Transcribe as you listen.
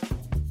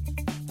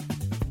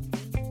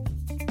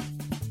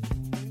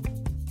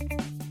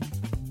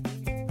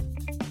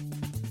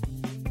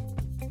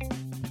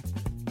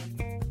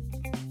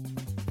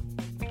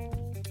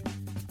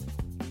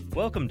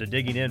Welcome to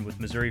Digging In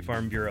with Missouri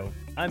Farm Bureau.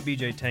 I'm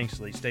BJ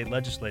Tanksley, State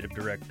Legislative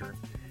Director.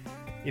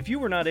 If you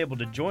were not able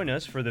to join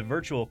us for the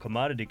virtual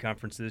commodity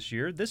conference this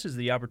year, this is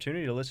the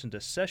opportunity to listen to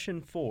Session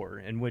 4,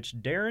 in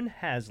which Darren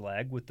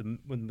Haslag with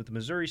the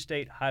Missouri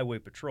State Highway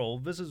Patrol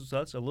visits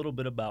us a little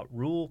bit about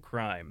rural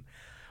crime.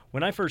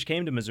 When I first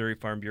came to Missouri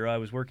Farm Bureau, I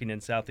was working in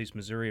southeast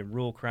Missouri, and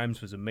rural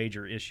crimes was a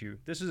major issue.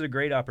 This is a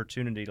great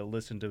opportunity to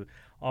listen to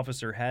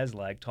Officer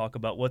Haslag talk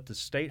about what the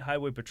State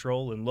Highway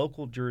Patrol and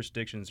local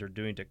jurisdictions are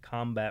doing to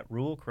combat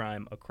rural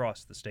crime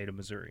across the state of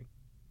Missouri.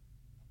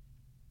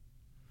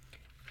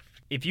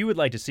 If you would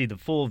like to see the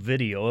full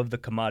video of the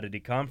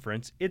commodity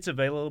conference, it's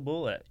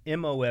available at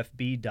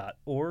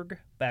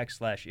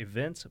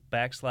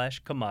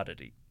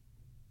mofb.org/events/commodity.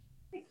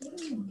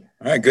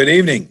 All right, good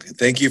evening.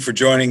 Thank you for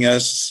joining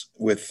us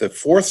with the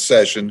fourth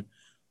session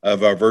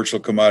of our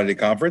virtual commodity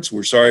conference.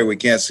 We're sorry we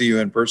can't see you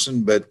in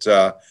person, but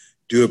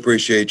do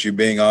appreciate you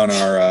being on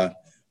our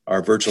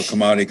virtual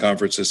commodity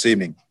conference this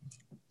evening.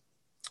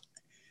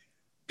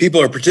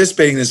 People are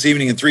participating this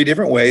evening in three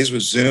different ways: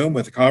 with Zoom,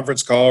 with a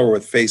conference call, or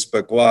with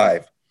Facebook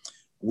Live.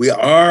 We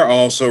are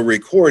also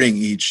recording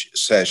each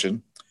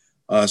session,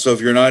 so if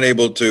you're not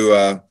able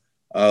to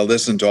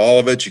listen to all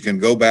of it, you can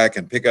go back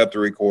and pick up the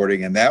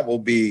recording, and that will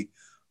be,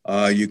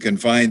 you can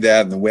find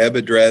that, and the web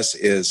address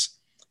is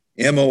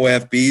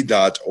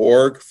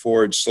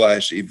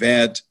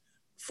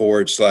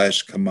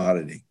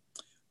mofb.org/event/commodity.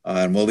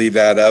 And we'll leave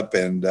that up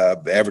and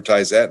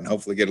advertise that, and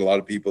hopefully get a lot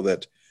of people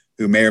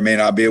who may or may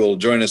not be able to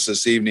join us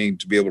this evening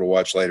to be able to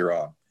watch later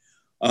on.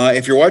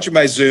 If you're watching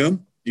by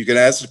Zoom, you can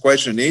ask the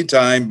question at any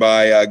time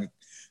by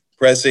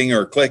pressing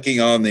or clicking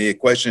on the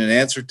question and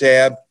answer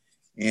tab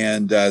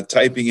and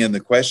typing in the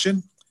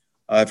question.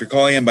 If you're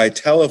calling in by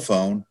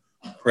telephone,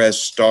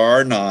 press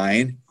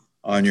 *9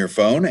 on your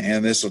phone,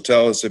 and this will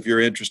tell us if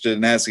you're interested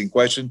in asking a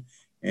question.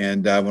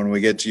 And when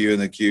we get to you in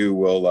the queue,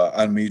 we'll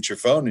unmute your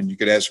phone and you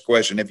can ask a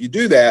question. If you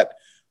do that,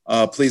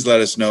 please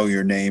let us know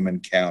your name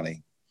and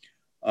county.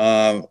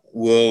 To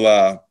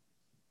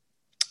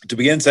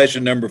begin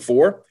session number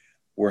 4,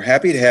 we're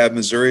happy to have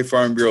Missouri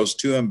Farm Bureau's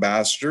 2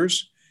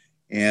 ambassadors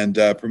and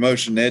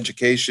Promotion and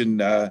Education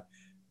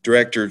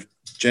Director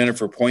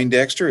Jennifer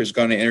Poindexter is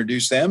going to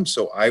introduce them.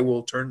 So I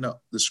will turn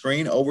the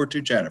screen over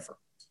to Jennifer.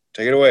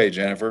 Take it away,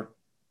 Jennifer.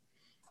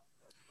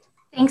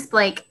 Thanks,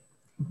 Blake.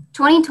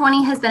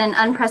 2020 has been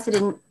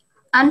an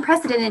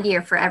unprecedented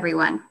year for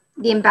everyone.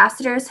 The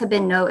ambassadors have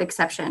been no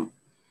exception.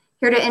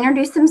 Here to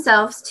introduce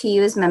themselves to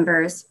you as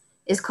members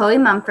is Chloe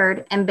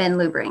Mumford and Ben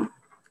Lubring.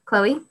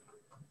 Chloe?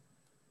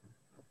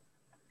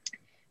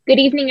 Good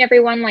evening,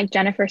 everyone. Like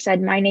Jennifer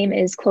said, my name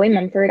is Chloe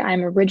Mumford.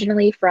 I'm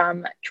originally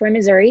from Troy,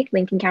 Missouri,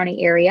 Lincoln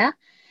County area.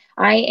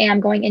 I am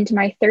going into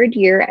my 3rd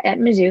year at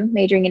Mizzou,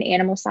 majoring in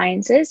animal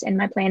sciences, and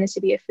my plan is to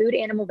be a food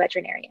animal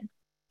veterinarian.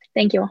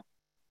 Thank you all.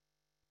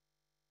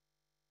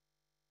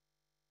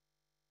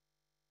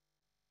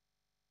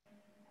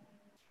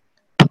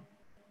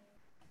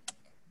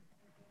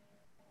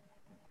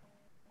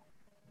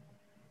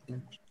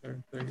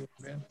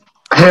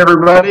 Hey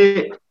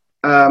everybody,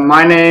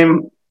 my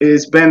name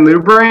is Ben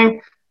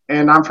Lubring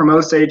and I'm from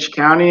Osage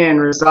County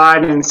and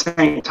reside in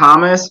St.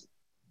 Thomas.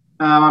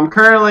 I'm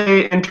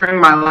currently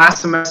entering my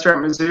last semester at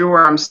Mizzou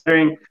where I'm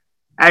studying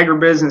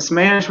agribusiness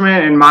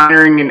management and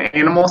minoring in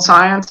animal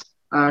science.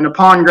 And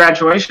upon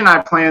graduation,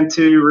 I plan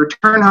to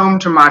return home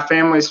to my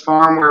family's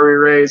farm where we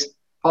raise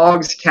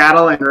hogs,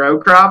 cattle, and row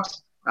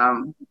crops.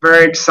 I'm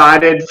very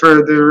excited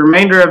for the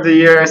remainder of the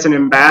year as an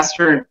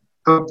ambassador and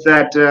hope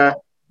that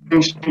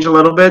things change a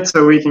little bit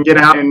so we can get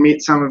out and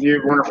meet some of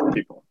you wonderful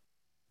people.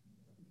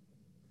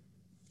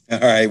 All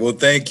right. Well,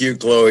 thank you,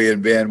 Chloe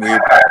and Ben.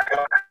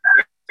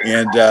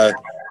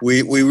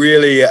 We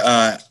really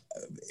there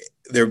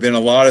have been a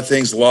lot of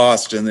things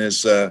lost in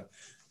this year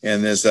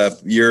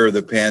of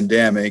the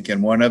pandemic,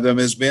 and one of them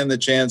has been the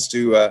chance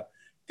to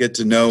get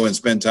to know and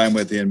spend time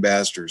with the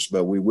ambassadors.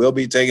 But we will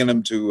be taking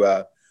them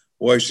to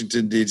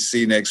Washington,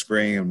 D.C. next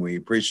spring, and we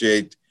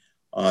appreciate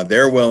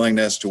their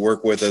willingness to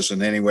work with us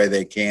in any way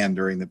they can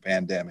during the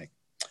pandemic.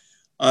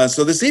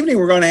 So this evening,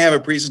 we're going to have a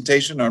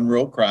presentation on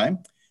rural crime,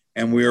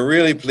 and we are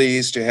really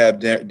pleased to have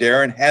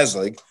Darren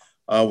Haslag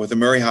with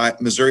the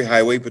Missouri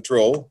Highway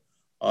Patrol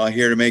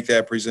here to make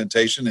that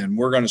presentation. And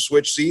we're going to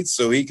switch seats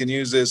so he can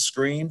use this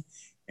screen,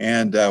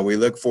 and we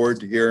look forward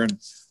to hearing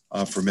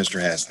from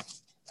Mr. Haslag.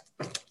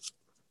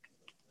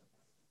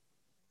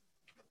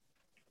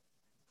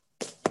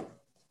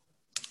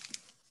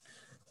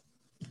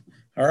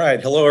 All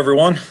right. Hello,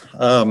 everyone.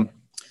 I'll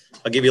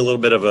give you a little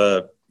bit of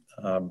a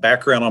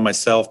background on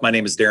myself. My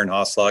name is Darren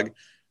Haslag.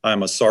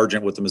 I'm a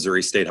sergeant with the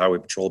Missouri State Highway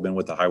Patrol. I've been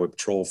with the Highway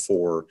Patrol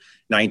for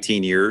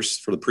 19 years.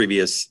 For the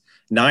previous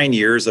 9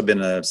 years, I've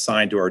been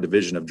assigned to our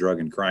Division of Drug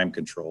and Crime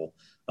Control.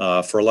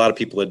 For a lot of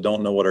people that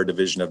don't know what our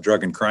Division of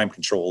Drug and Crime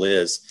Control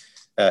is,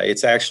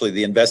 it's actually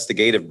the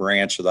investigative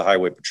branch of the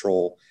Highway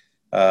Patrol.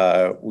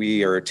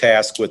 We are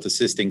tasked with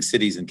assisting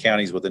cities and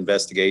counties with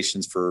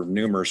investigations for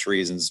numerous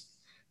reasons.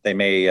 They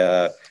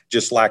may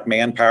just lack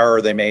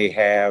manpower. They may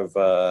have,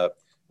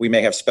 we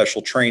may have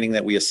special training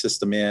that we assist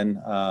them in.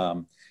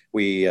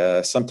 we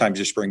sometimes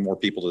just bring more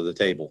people to the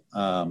table,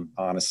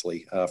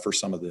 honestly, for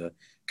some of the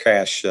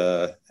cash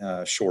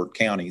short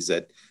counties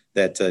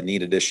that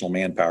need additional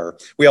manpower.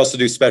 We also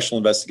do special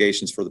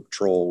investigations for the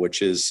patrol,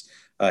 which is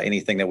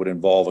anything that would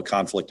involve a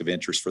conflict of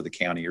interest for the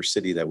county or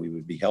city that we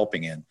would be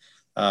helping in.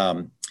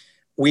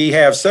 We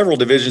have several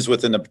divisions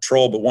within the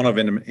patrol, but one of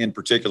them in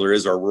particular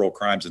is our Rural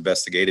Crimes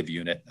Investigative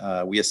Unit.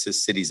 We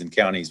assist cities and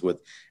counties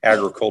with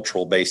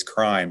agricultural-based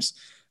crimes.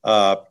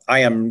 I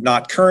am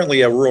not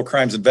currently a rural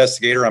crimes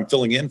investigator. I'm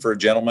filling in for a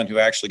gentleman who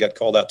actually got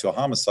called out to a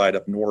homicide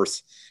up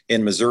north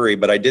in Missouri,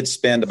 but I did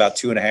spend about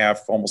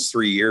 2.5, almost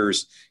 3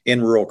 years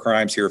in rural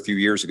crimes here a few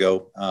years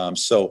ago.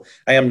 So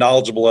I am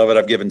knowledgeable of it.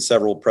 I've given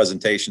several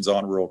presentations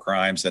on rural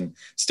crimes and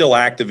still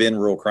active in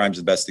rural crimes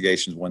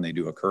investigations when they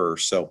do occur.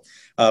 So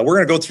we're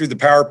going to go through the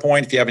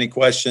PowerPoint. If you have any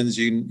questions,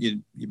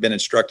 you've been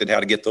instructed how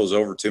to get those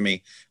over to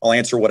me. I'll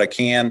answer what I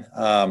can.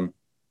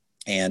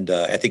 And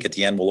I think at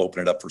the end, we'll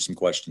open it up for some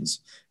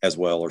questions as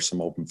well, or some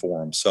open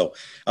forums. So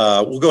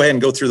we'll go ahead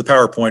and go through the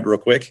PowerPoint real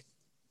quick.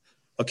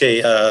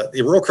 Okay,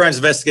 the Rural Crimes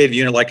Investigative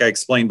Unit, like I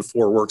explained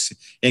before, works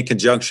in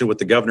conjunction with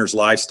the Governor's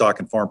Livestock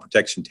and Farm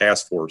Protection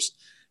Task Force.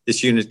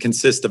 This unit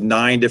consists of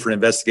 9 different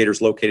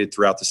investigators located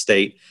throughout the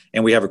state,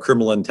 and we have a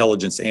criminal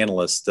intelligence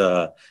analyst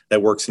that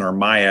works in our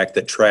MIAC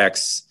that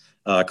tracks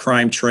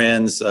crime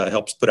trends,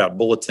 helps put out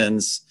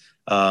bulletins,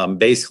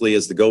 basically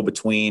is the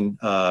go-between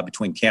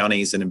between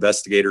counties and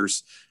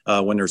investigators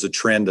when there's a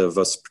trend of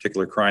a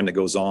particular crime that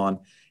goes on.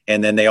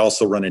 And then they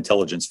also run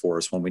intelligence for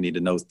us when we need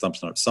to know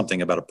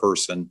something about a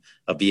person,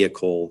 a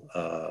vehicle,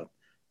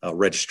 a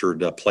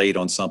registered plate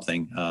on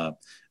something,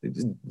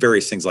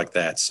 various things like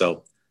that.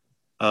 So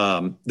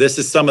this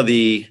is some of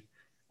the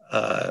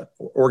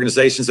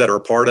organizations that are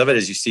a part of it.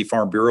 As you see,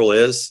 Farm Bureau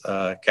is,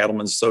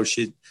 Cattlemen's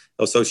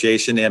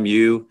Association,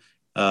 MU,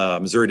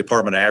 Missouri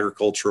Department of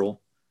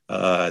Agricultural,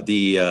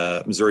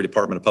 the Missouri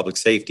Department of Public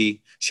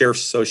Safety,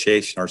 Sheriff's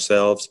Association,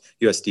 ourselves,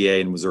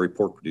 USDA, and Missouri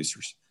Pork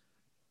Producers.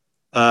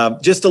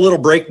 Just a little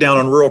breakdown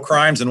on rural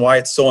crimes and why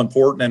it's so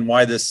important and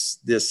why this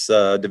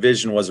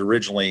division was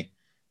originally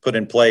put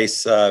in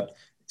place.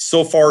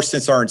 So far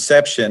since our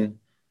inception,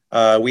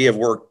 we have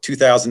worked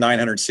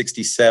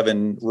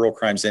 2,967 rural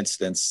crimes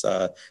incidents.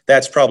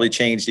 That's probably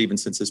changed even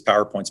since this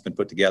PowerPoint's been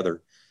put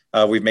together.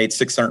 We've made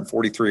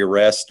 643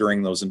 arrests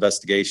during those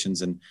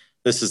investigations, and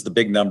this is the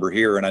big number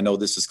here. And I know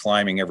this is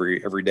climbing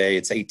every day.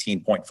 It's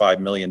 $18.5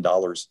 million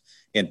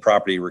in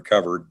property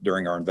recovered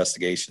during our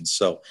investigations.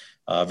 So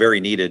very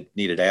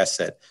needed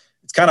asset.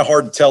 It's kind of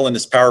hard to tell in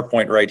this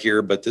PowerPoint right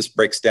here, but this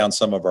breaks down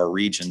some of our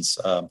regions.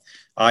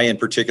 I, in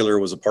particular,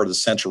 was a part of the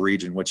central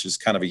region, which is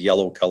kind of a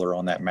yellow color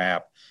on that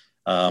map.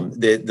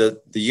 The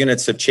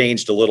units have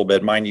changed a little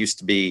bit. Mine used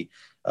to be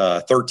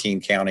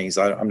 13 counties.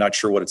 I'm not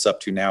sure what it's up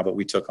to now, but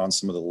we took on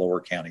some of the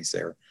lower counties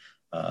there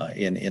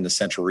in the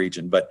central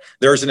region. But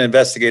there's an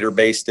investigator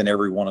based in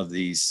every one of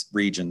these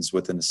regions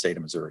within the state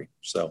of Missouri.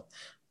 So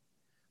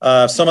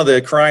some of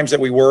the crimes that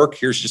we work,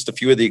 here's just a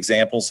few of the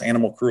examples: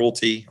 animal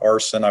cruelty,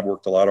 arson. I've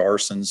worked a lot of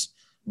arsons,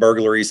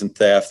 burglaries and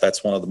theft.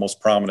 That's one of the most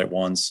prominent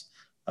ones.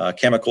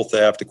 Chemical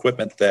theft,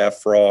 equipment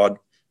theft, fraud.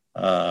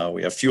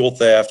 We have fuel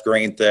theft,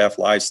 grain theft,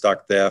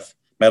 livestock theft,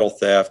 metal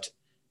theft.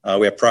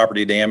 We have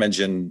property damage,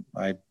 and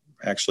I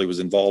actually was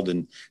involved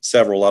in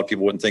several. A lot of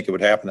people wouldn't think it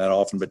would happen that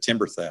often, but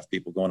timber theft,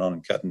 people going on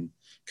and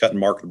cutting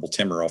marketable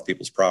timber off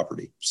people's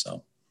property.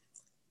 So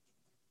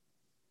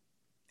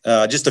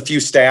just a few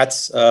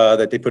stats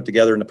that they put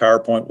together in the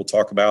PowerPoint we'll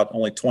talk about.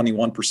 Only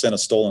 21% of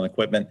stolen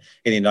equipment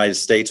in the United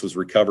States was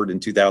recovered in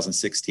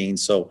 2016.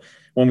 So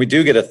when we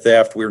do get a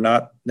theft, we're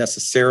not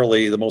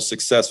necessarily the most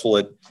successful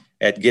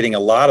at getting a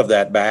lot of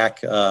that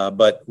back,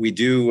 but we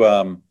do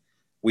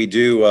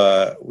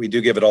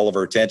give it all of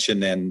our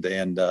attention,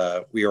 and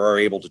we are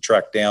able to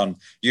track down.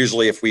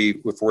 Usually, if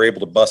we're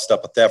able to bust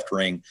up a theft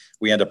ring,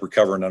 we end up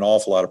recovering an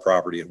awful lot of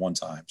property at one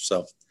time.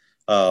 So,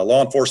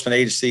 law enforcement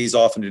agencies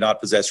often do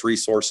not possess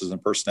resources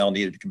and personnel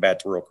needed to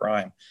combat rural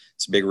crime.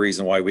 It's a big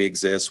reason why we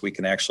exist. We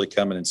can actually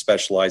come in and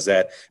specialize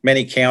that.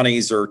 Many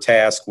counties are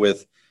tasked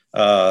with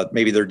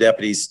maybe their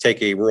deputies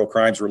take a rural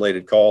crimes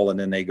related call, and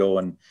then they go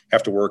and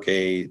have to work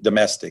a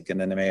domestic,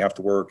 and then they may have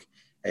to work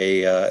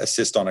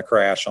assist on a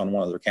crash on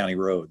one of their county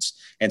roads.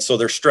 And so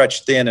they're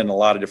stretched thin in a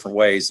lot of different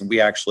ways. And we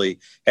actually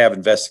have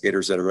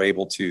investigators that are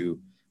able to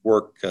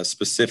work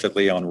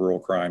specifically on rural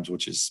crimes,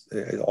 which is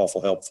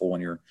awful helpful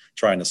when you're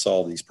trying to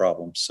solve these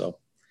problems. So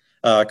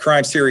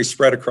crime series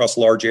spread across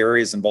large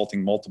areas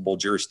involving multiple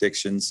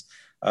jurisdictions.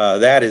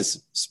 That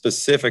is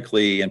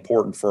specifically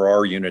important for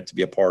our unit to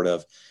be a part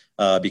of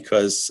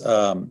because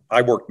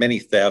I worked many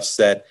thefts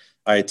that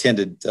I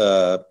attended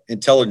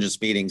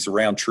intelligence meetings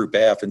around Troop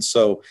F. And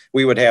so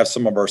we would have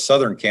some of our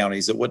southern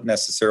counties that wouldn't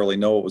necessarily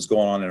know what was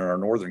going on in our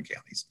northern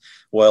counties.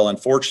 Well,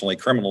 unfortunately,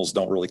 criminals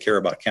don't really care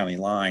about county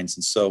lines.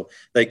 And so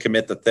they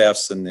commit the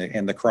thefts and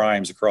the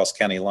crimes across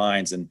county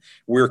lines. And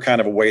we're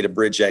kind of a way to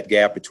bridge that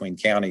gap between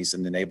counties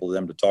and enable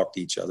them to talk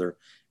to each other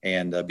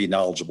and be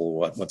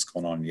knowledgeable of what's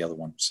going on in the other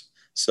ones.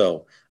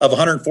 So of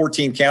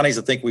 114 counties,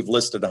 I think we've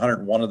listed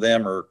 101 of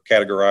them are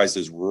categorized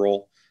as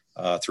rural.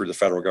 through the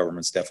federal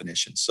government's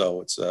definition.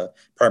 So it's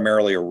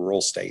primarily a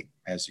rural state,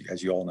 as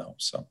you all know.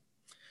 So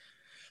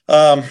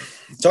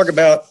talk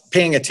about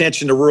paying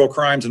attention to rural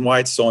crimes and why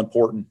it's so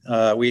important.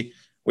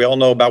 We all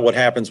know about what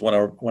happens when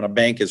a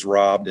bank is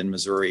robbed in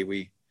Missouri.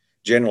 We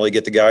generally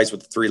get the guys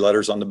with the 3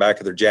 letters on the back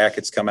of their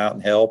jackets come out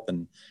and help,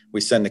 and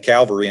we send the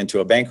cavalry into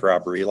a bank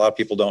robbery. A lot of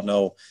people don't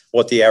know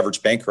what the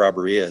average bank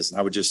robbery is. And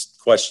I would just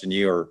question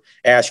you or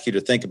ask you to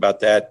think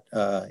about that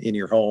in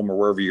your home or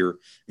wherever you're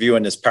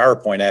viewing this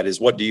PowerPoint at, is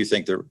what do you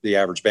think the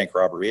average bank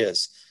robbery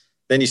is?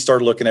 Then you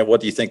start looking at what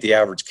do you think the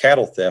average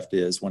cattle theft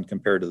is when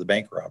compared to the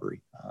bank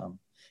robbery.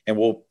 And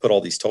we'll put all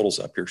these totals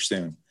up here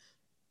soon.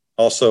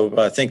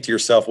 Also, think to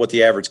yourself what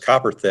the average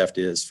copper theft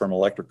is from an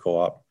electric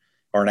co-op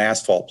or an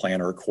asphalt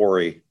plant or a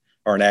quarry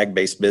or an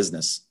ag-based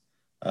business.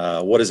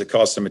 What does it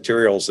cost in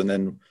materials? And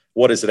then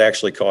what does it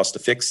actually cost to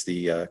fix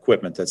the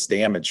equipment that's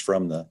damaged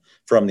from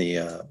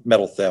the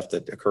metal theft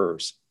that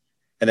occurs?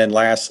 And then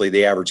lastly,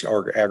 the average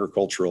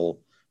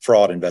agricultural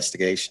fraud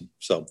investigation.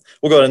 So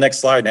we'll go to the next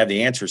slide and have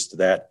the answers to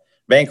that.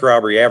 Bank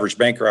robbery, average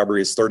bank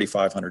robbery is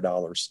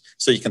 $3,500.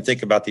 So you can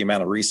think about the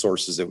amount of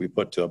resources that we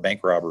put to a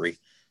bank robbery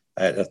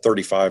at a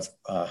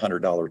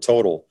 $3,500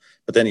 total.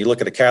 But then you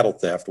look at a cattle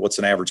theft. What's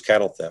an average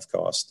cattle theft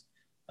cost?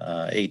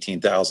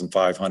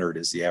 $18,500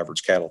 is the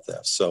average cattle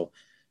theft. So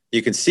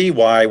you can see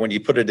why, when you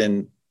put it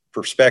in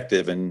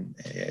perspective and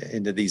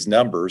into these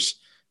numbers,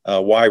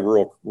 why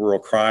rural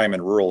crime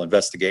and rural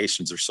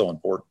investigations are so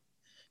important.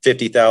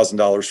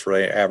 $50,000 for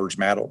an average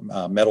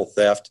metal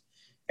theft,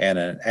 and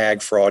an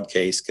ag fraud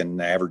case can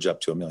average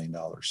up to $1 million.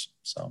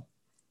 So.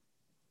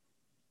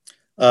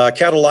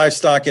 Cattle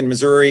livestock in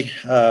Missouri.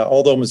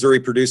 Although Missouri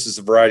produces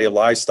a variety of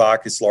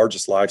livestock, its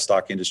largest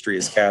livestock industry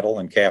is cattle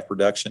and calf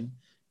production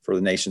for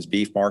the nation's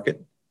beef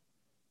market.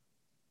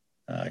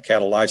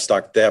 Cattle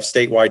livestock theft,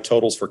 statewide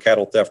totals for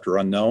cattle theft are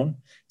unknown.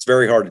 It's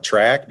very hard to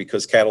track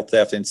because cattle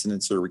theft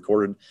incidents are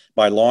recorded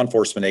by law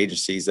enforcement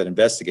agencies that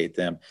investigate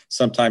them.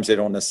 Sometimes they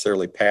don't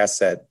necessarily pass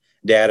that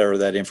data or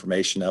that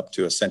information up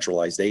to a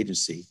centralized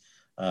agency.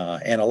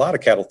 And a lot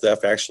of cattle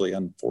theft actually,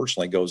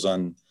 unfortunately, goes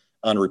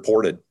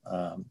unreported.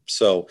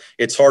 So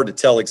it's hard to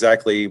tell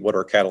exactly what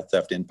our cattle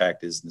theft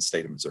impact is in the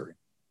state of Missouri.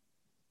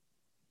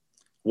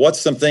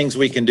 What's some things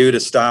we can do to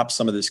stop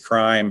some of this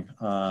crime,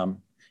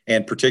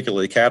 and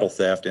particularly cattle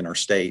theft in our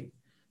state?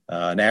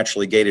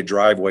 Naturally gated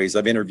driveways.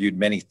 I've interviewed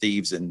many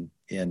thieves in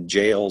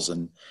jails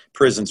and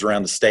prisons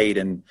around the state,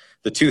 and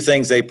the 2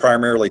 things they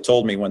primarily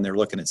told me when they're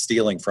looking at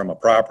stealing from a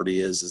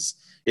property is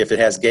if it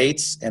has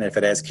gates and if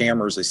it has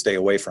cameras, they stay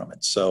away from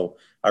it. So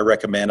I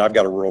recommend, I've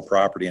got a rural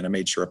property and I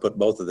made sure I put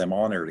both of them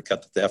on there to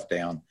cut the theft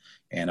down.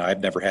 And I've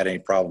never had any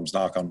problems,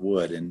 knock on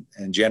wood. And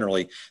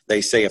generally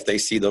they say if they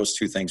see those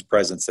 2 things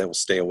present, they will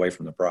stay away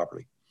from the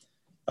property.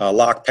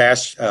 Lock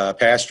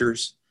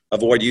pastures,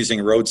 avoid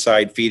using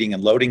roadside feeding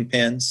and loading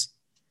pens.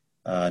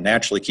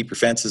 Naturally keep your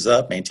fences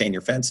up, maintain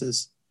your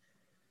fences.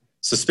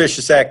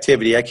 Suspicious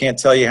activity. I can't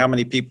tell you how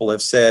many people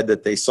have said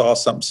that they saw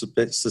something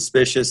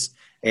suspicious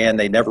and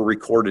they never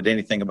recorded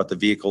anything about the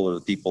vehicle or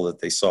the people that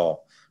they saw.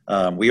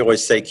 We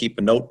always say keep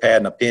a notepad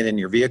and a pen in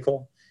your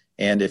vehicle.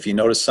 And if you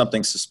notice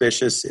something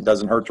suspicious, it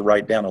doesn't hurt to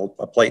write down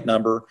a plate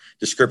number,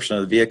 description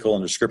of the vehicle,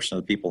 and description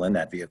of the people in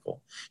that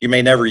vehicle. You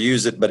may never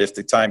use it, but if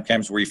the time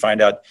comes where you find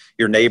out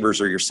your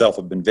neighbors or yourself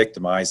have been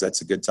victimized,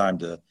 that's a good time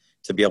to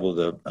be able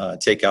to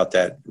take out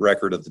that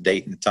record of the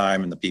date and the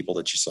time and the people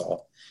that you saw.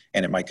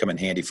 And it might come in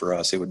handy for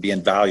us. It would be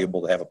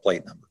invaluable to have a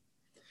plate number.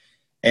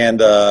 And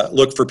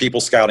look for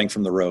people scouting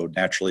from the road.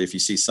 Naturally, if you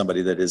see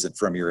somebody that isn't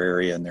from your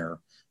area and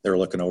they're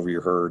looking over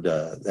your herd,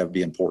 that would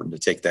be important to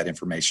take that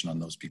information on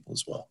those people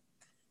as well.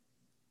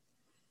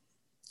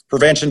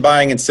 Prevention,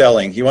 buying, and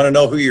selling. You want to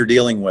know who you're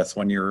dealing with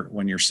when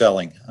you're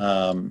selling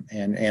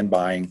and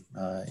buying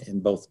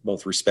in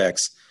both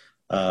respects.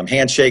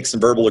 Handshakes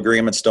and verbal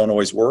agreements don't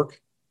always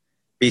work.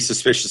 Be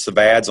suspicious of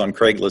ads on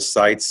Craigslist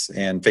sites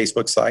and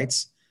Facebook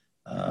sites.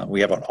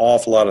 We have an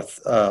awful lot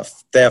of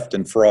theft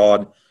and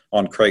fraud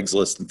on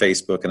Craigslist and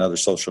Facebook and other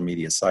social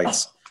media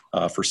sites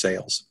for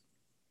sales.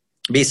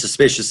 Be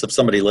suspicious if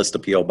somebody lists a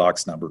P.O.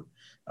 box number.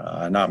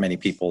 Not many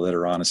people that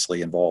are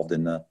honestly involved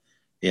in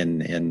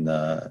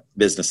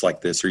business like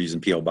this are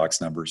using P.O.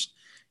 box numbers.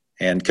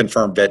 And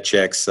confirm vet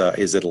checks.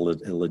 Is it a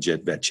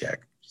legit vet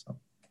check? So,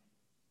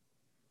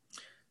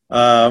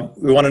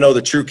 we want to know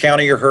the true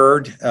count of your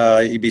herd.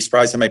 You'd be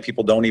surprised how many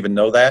people don't even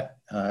know that.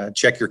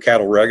 Check your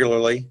cattle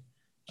regularly.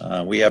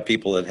 We have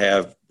people that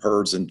have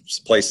herds in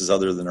places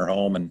other than their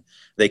home, and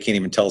they can't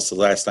even tell us the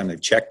last time they've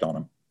checked on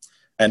them.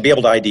 And be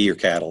able to ID your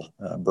cattle.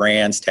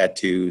 Brands,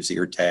 tattoos,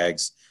 ear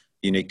tags,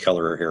 unique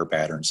color or hair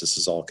patterns. This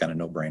is all kind of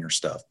no-brainer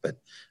stuff, but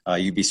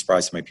you'd be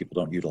surprised how many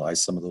people don't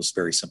utilize some of those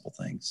very simple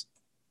things.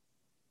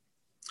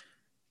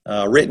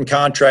 Written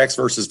contracts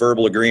versus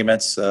verbal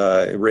agreements.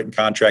 A written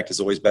contract is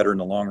always better in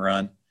the long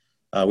run.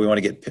 We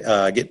want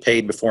to get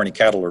paid before any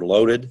cattle are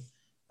loaded.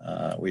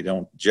 We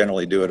don't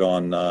generally do it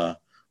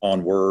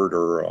on word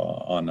or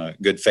on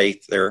good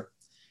faith there.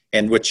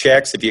 And with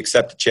checks, if you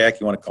accept a check,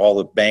 you want to call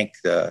the bank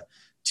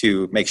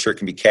to make sure it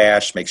can be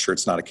cashed, make sure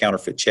it's not a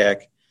counterfeit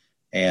check.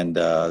 And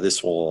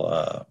this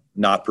will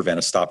not prevent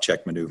a stop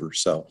check maneuver.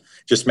 So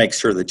just make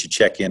sure that you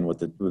check in with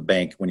the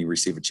bank when you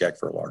receive a check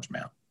for a large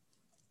amount.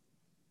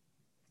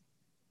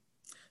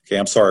 Okay,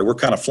 I'm sorry, we're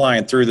kind of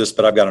flying through this,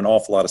 but I've got an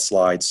awful lot of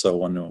slides. So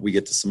when we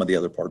get to some of the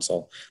other parts,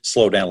 I'll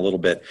slow down a little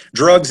bit.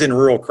 Drugs and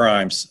rural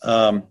crimes.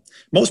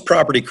 Most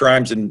property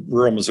crimes in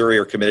rural Missouri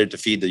are committed to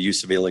feed the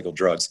use of illegal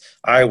drugs.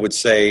 I would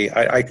say,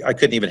 I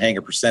couldn't even hang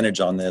a percentage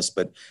on this,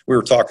 but we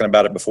were talking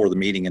about it before the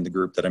meeting in the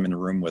group that I'm in the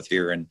room with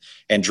here,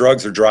 and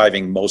drugs are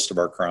driving most of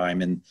our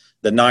crime. In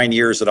the 9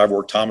 years that I've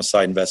worked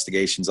homicide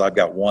investigations, I've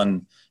got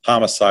one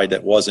homicide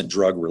that wasn't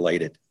drug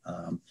related.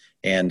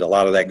 And a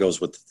lot of that goes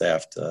with the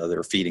theft.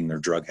 They're feeding their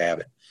drug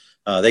habit.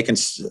 They can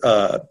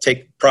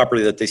take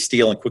property that they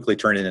steal and quickly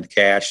turn it into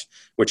cash,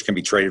 which can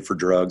be traded for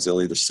drugs.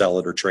 They'll either sell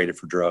it or trade it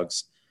for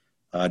drugs.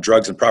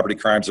 Drugs and property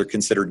crimes are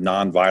considered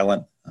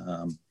nonviolent.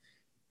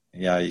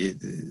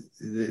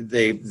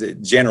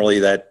 Generally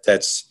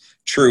that's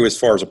true as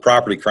far as a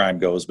property crime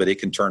goes, but it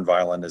can turn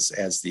violent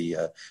as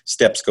the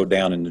steps go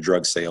down in the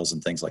drug sales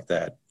and things like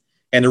that.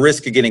 And the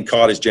risk of getting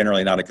caught is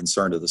generally not a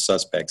concern to the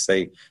suspects.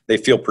 They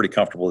feel pretty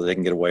comfortable that they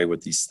can get away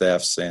with these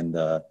thefts, and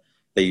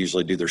they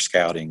usually do their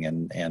scouting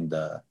and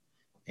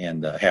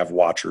have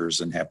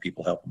watchers and have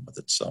people help them with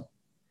it. So,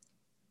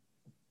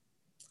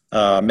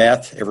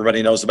 meth.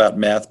 Everybody knows about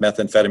meth.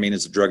 Methamphetamine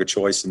is a drug of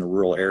choice in the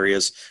rural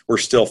areas. We're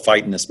still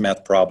fighting this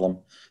meth problem.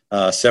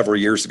 Several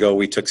years ago,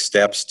 we took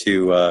steps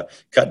to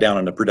cut down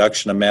on the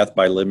production of meth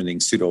by limiting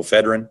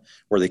pseudoephedrine,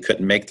 where they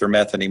couldn't make their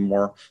meth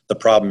anymore. The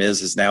problem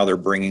is now they're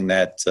bringing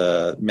that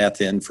meth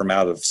in from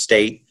out of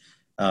state.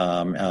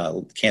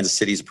 Kansas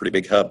City is a pretty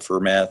big hub for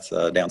meth.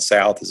 Down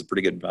south is a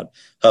pretty good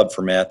hub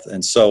for meth.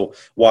 And so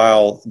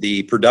while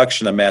the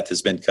production of meth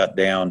has been cut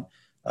down,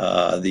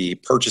 the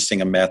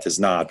purchasing of meth is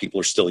not. People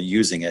are still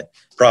using it.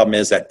 Problem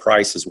is that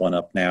price has went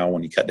up now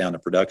when you cut down the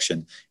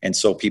production, and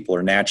so people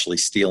are naturally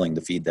stealing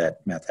to feed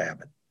that meth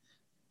habit.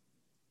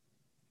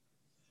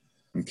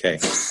 Okay,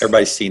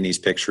 everybody's seen these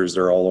pictures.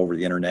 They're all over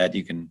the internet.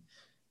 You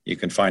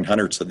can find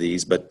hundreds of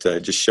these, but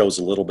it just shows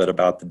a little bit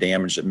about the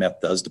damage that meth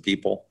does to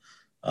people.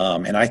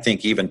 And I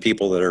think even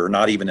people that are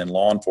not even in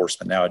law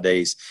enforcement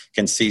nowadays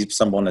can see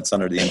someone that's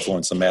under the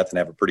influence of meth and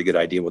have a pretty good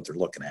idea what they're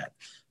looking at.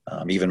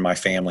 Even my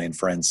family and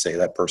friends say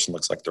that person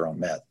looks like they're on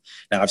meth.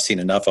 Now, I've seen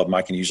enough of them,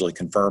 I can usually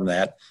confirm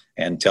that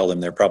and tell them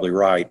they're probably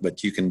right.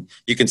 But you can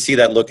see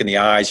that look in the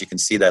eyes. You can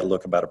see that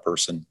look about a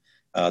person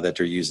that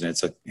they're using.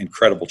 It's an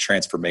incredible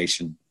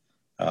transformation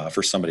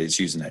for somebody that's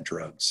using that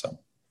drug. So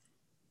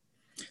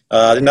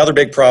another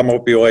big problem,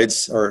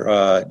 opioids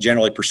are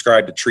generally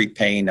prescribed to treat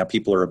pain. Now,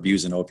 people are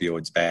abusing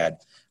opioids bad.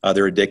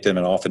 They're addictive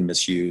and often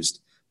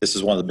misused. This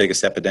is one of the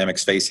biggest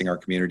epidemics facing our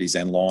communities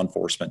and law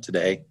enforcement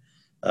today.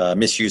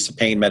 Misuse of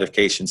pain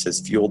medications has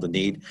fueled the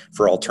need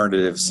for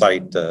alternative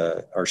site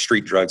or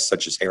street drugs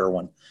such as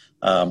heroin.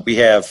 We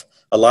have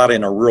a lot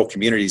in our rural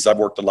communities. I've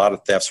worked a lot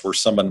of thefts where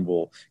someone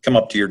will come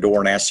up to your door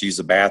and ask to use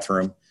the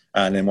bathroom,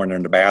 and then when they're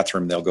in the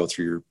bathroom, they'll go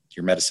through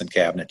your medicine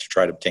cabinet to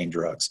try to obtain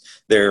drugs.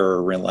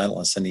 They're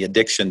relentless, and the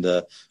addiction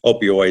to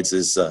opioids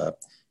is.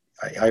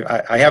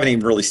 I haven't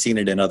even really seen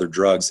it in other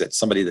drugs, that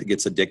somebody that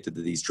gets addicted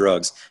to these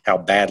drugs, how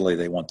badly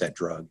they want that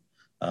drug.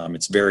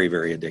 It's very,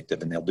 very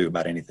addictive, and they'll do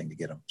about anything to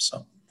get them.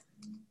 So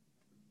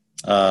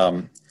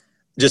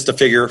just a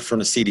figure from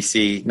the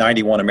CDC,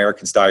 91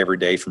 Americans die every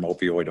day from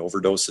opioid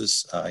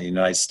overdoses in the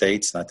United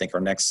States. And I think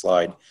our next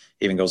slide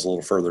even goes a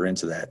little further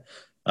into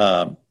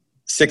that.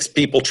 6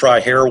 people try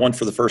heroin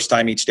for the first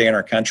time each day in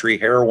our country.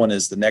 Heroin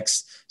is the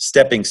next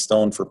stepping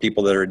stone for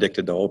people that are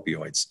addicted to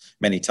opioids.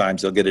 Many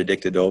times they'll get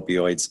addicted to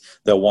opioids.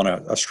 They'll want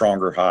a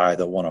stronger high.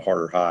 They'll want a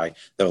harder high.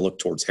 They'll look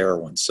towards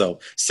heroin. So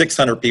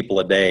 600 people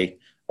a day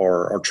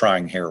are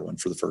trying heroin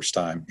for the first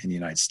time in the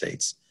United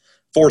States.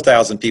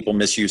 4,000 people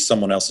misuse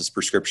someone else's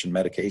prescription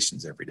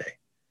medications every day.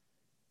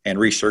 And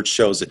research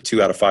shows that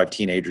 2 out of 5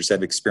 teenagers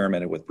have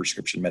experimented with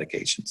prescription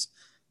medications.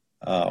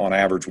 On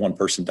average, one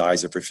person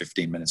dies every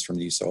 15 minutes from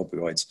the use of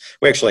opioids.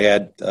 We actually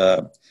had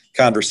a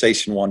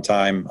conversation one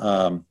time,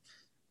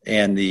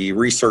 and the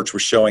research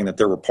was showing that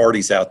there were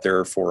parties out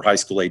there for high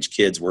school age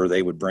kids where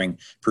they would bring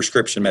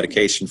prescription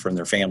medication from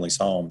their families'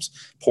 homes,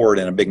 pour it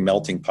in a big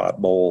melting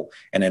pot bowl,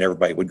 and then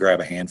everybody would grab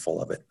a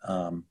handful of it.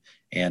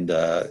 And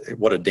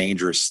what a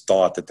dangerous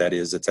thought that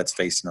is, that's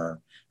facing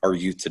our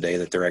youth today,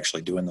 that they're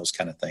actually doing those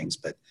kind of things.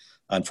 But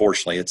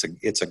unfortunately,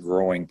 it's a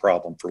growing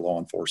problem for law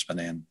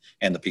enforcement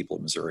and the people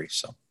of Missouri.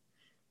 So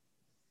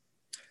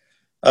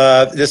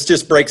this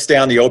just breaks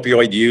down the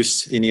opioid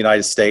use in the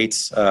United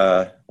States.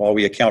 While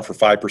we account for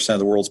 5% of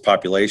the world's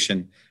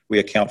population, we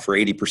account for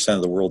 80%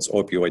 of the world's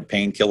opioid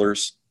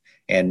painkillers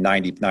and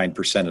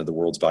 99% of the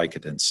world's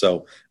Vicodin.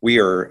 So we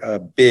are a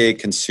big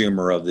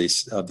consumer of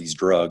these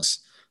drugs,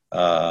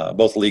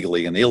 both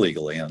legally and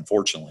illegally,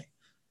 unfortunately.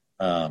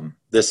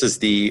 This is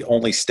the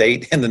only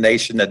state in the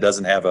nation that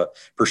doesn't have a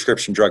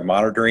prescription drug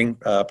monitoring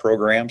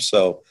program.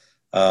 So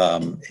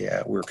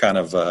we're kind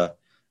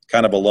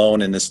of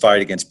alone in this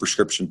fight against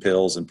prescription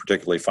pills, and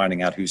particularly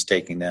finding out who's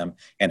taking them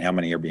and how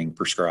many are being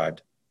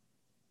prescribed.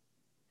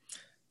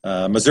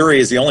 Missouri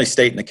is the only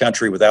state in the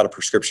country without a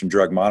prescription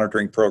drug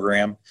monitoring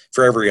program.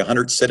 For every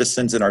 100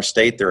 citizens in our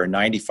state, there are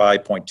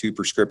 95.2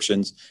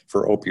 prescriptions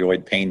for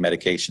opioid pain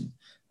medication.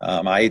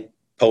 I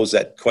pose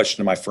that question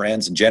to my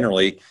friends, and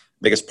generally,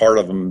 the biggest part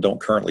of them don't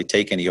currently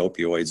take any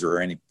opioids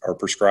or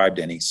prescribed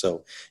any.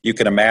 So you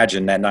can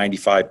imagine that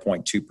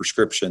 95.2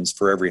 prescriptions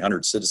for every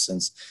 100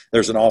 citizens.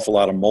 There's an awful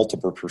lot of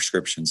multiple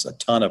prescriptions, a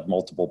ton of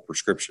multiple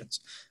prescriptions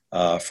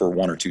for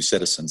 1 or 2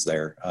 citizens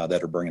there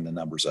that are bringing the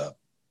numbers up.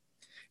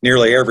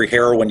 Nearly every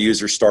heroin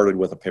user started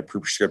with a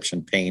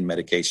prescription pain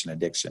medication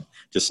addiction,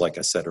 just like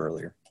I said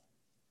earlier.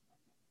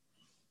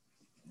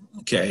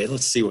 Okay,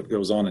 let's see what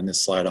goes on in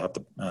this slide.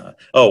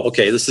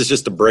 Okay, this is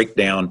just a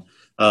breakdown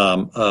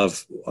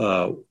of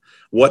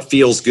what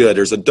feels good.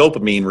 There's a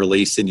dopamine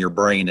release in your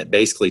brain that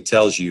basically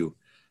tells you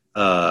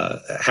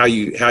how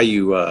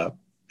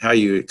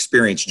you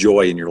experience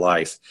joy in your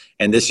life.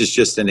 And this is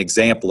just an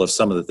example of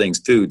some of the things: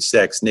 food,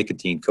 sex,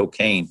 nicotine,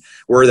 cocaine,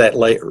 where that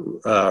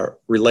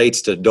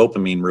relates to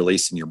dopamine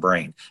release in your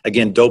brain.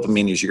 Again,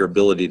 dopamine is your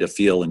ability to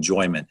feel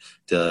enjoyment,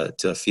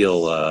 to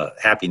feel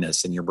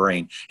happiness in your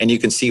brain. And you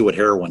can see what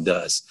heroin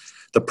does.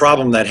 The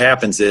problem that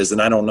happens is, and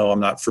I don't know,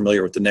 I'm not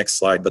familiar with the next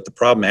slide, but the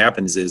problem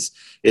happens is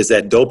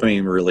that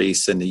dopamine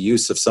release and the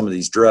use of some of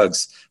these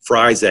drugs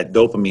fries that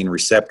dopamine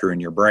receptor in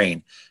your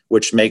brain,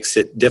 which makes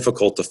it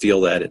difficult to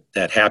feel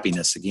that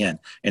happiness again.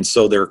 And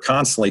so they're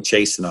constantly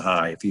chasing a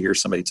high. If you hear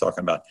somebody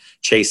talking about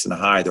chasing a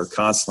high, they're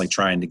constantly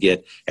trying to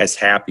get as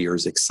happy or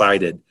as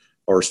excited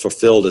or as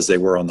fulfilled as they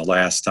were on the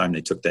last time they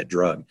took that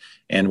drug.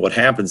 And what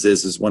happens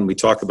is when we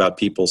talk about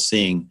people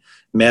seeing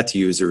meth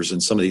users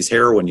and some of these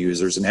heroin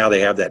users and how they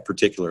have that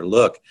particular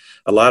look,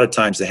 a lot of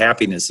times the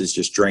happiness is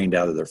just drained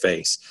out of their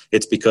face.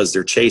 It's because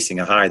they're chasing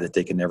a high that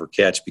they can never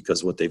catch,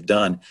 because what they've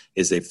done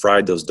is they've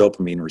fried those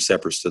dopamine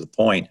receptors to the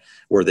point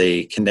where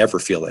they can never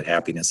feel that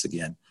happiness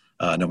again,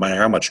 no matter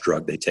how much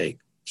drug they take.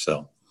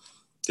 So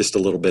just a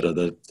little bit of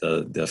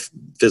the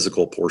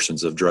physical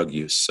portions of drug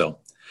use. So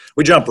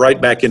we jump right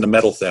back into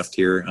metal theft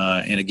here.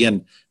 And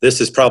again, this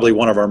is probably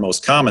one of our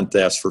most common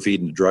thefts for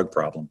feeding the drug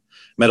problem.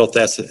 Metal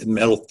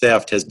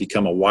theft has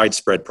become a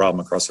widespread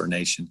problem across our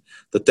nation.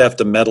 The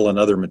theft of metal and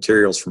other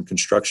materials from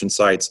construction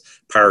sites,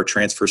 power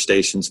transfer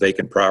stations,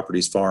 vacant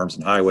properties, farms,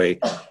 and highway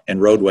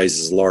and roadways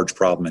is a large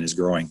problem and is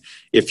growing.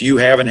 If you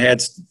haven't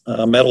had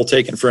metal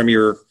taken from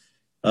your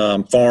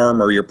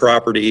farm or your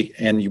property,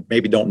 and you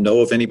maybe don't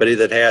know of anybody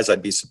that has,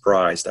 I'd be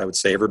surprised. I would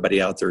say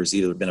everybody out there has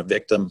either been a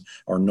victim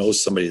or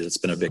knows somebody that's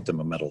been a victim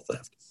of metal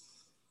theft.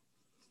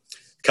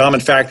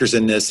 Common factors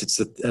in this: it's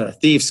the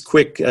thieves'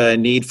 quick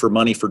need for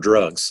money for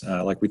drugs.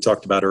 Like we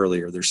talked about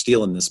earlier, they're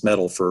stealing this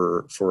metal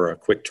for a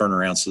quick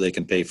turnaround so they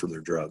can pay for their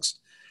drugs.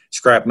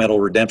 Scrap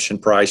metal redemption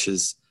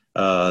prices.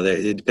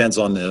 It depends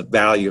on the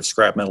value of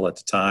scrap metal at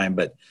the time,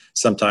 but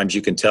sometimes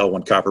you can tell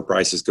when copper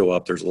prices go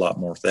up, there's a lot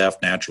more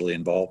theft naturally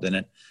involved in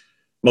it.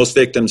 Most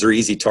victims are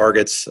easy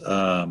targets.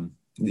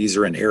 These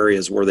are in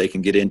areas where they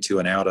can get into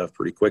and out of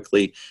pretty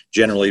quickly.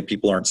 Generally,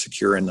 people aren't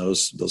secure in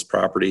those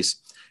properties.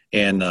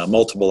 And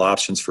multiple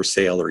options for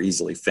sale are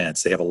easily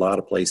fenced. They have a lot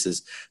of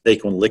places they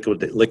can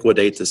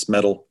liquidate this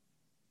metal,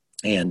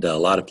 and a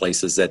lot of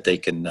places that they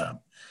can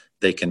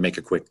make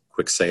a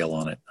quick sale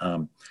on it.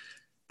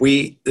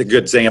 A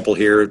good example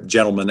here,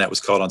 gentleman that was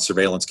caught on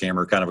surveillance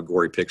camera, kind of a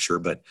gory picture,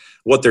 but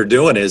what they're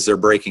doing is they're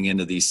breaking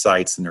into these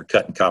sites and they're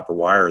cutting copper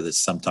wire that's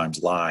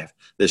sometimes live.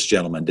 This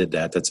gentleman did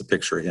that. That's a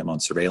picture of him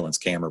on surveillance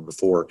camera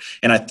before.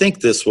 And I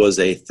think this was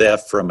a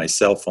theft from a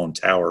cell phone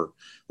tower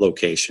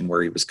location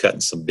where he was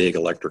cutting some big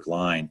electric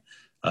line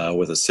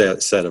with a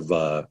set of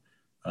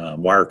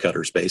wire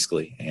cutters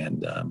basically,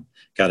 and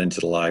got into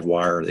the live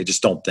wire. They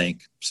just don't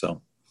think.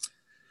 So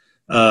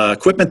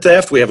equipment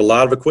theft, we have a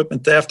lot of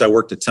equipment theft. I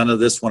worked a ton of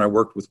this when I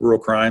worked with rural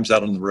crimes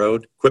out on the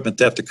road. Equipment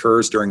theft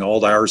occurs during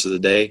all hours of the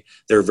day.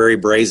 They're very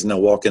brazen.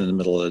 They'll walk in the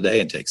middle of the day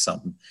and take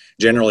something.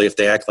 Generally, if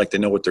they act like they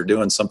know what they're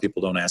doing, some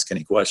people don't ask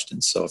any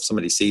questions. So if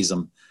somebody sees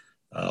them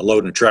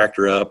loading a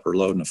tractor up or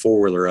loading a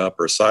four-wheeler up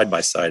or a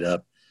side-by-side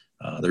up,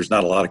 there's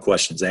not a lot of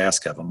questions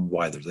asked of them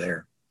why they're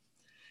there.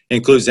 It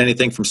includes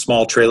anything from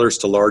small trailers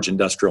to large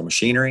industrial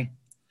machinery.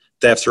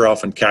 Thefts are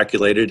often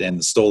calculated and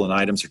the stolen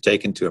items are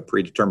taken to a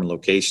predetermined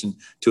location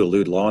to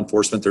elude law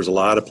enforcement. There's a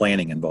lot of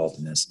planning involved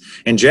in this.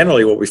 And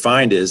generally what we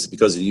find is,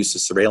 because of the use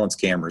of surveillance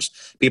cameras,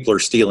 people are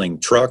stealing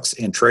trucks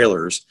and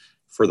trailers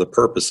for the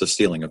purpose of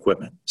stealing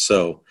equipment.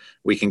 So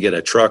we can get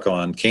a truck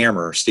on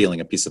camera stealing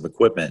a piece of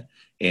equipment,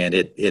 and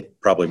it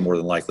probably more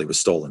than likely was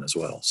stolen as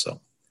well. So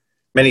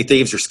many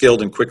thieves are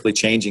skilled in quickly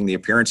changing the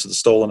appearance of the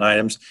stolen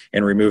items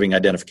and removing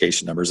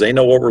identification numbers. They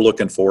know what we're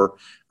looking for.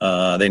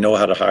 They know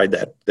how to hide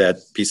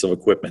that piece of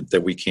equipment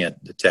that we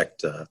can't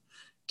detect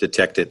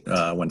it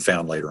when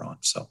found later on.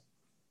 So,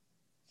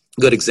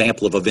 good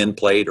example of a VIN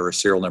plate or a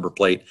serial number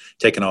plate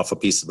taken off a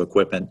piece of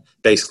equipment,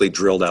 basically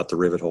drilled out the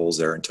rivet holes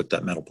there and took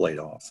that metal plate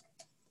off.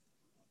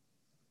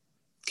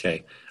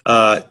 Okay.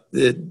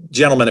 The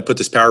gentleman that put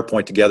this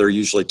PowerPoint together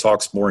usually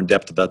talks more in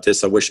depth about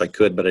this. I wish I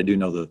could, but I do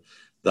know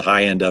the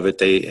high end of it.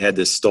 They had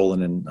this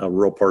stolen in a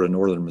rural part of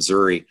northern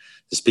Missouri,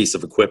 this piece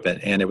of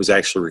equipment, and it was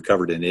actually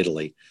recovered in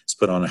Italy. It's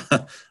put on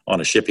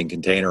a shipping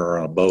container or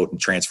on a boat and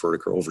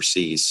transferred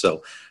overseas.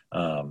 So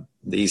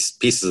these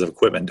pieces of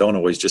equipment don't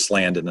always just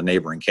land in the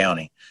neighboring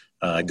county.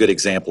 A good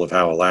example of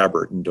how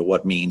elaborate and to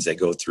what means they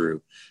go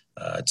through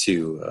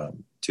to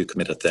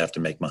commit a theft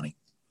and make money.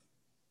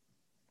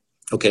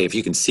 Okay, if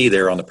you can see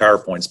there on the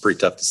PowerPoint, it's pretty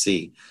tough to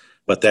see,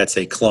 but that's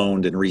a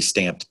cloned and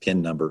restamped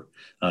PIN number.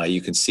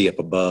 You can see up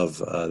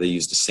above, they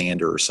used a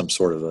sander or some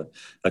sort of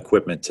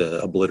equipment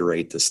to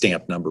obliterate the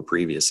stamp number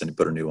previous and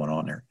put a new one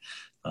on there.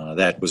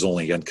 That was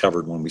only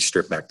uncovered when we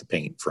stripped back the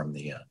paint from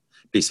the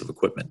piece of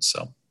equipment.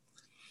 So,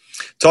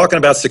 talking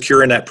about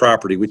securing that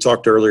property, we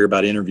talked earlier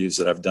about interviews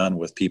that I've done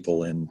with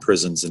people in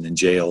prisons and in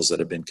jails that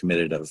have been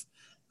committed of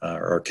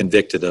or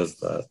convicted of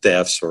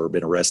thefts or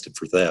been arrested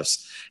for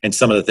thefts, and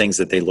some of the things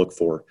that they look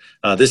for.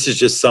 This is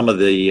just some of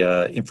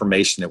the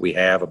information that we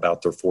have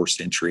about their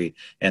forced entry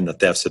and the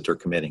thefts that they're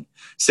committing.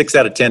 6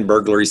 out of 10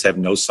 burglaries have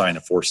no sign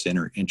of forced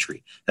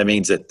entry. That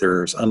means that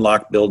there's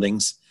unlocked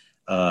buildings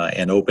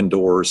and open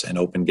doors and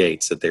open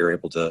gates that they're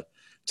able to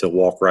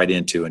walk right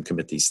into and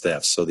commit these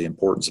thefts. So the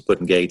importance of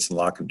putting gates and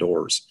locking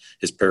doors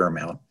is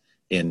paramount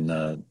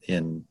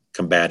in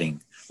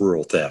combating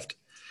rural theft.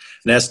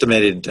 An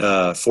estimated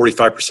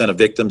 45% of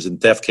victims in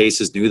theft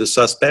cases knew the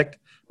suspect.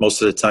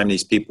 Most of the time,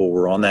 these people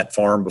were on that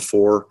farm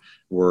before,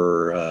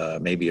 were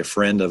maybe a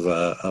friend of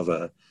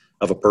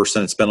a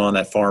person that's been on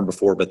that farm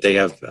before, but they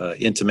have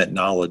intimate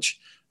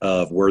knowledge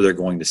of where they're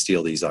going to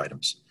steal these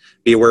items.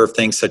 Be aware of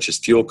things such as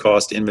fuel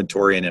cost,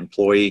 inventory, and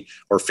employee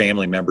or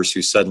family members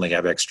who suddenly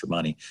have extra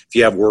money. If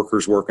you have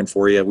workers working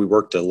for you, we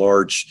worked a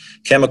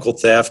large chemical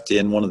theft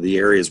in one of the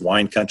areas,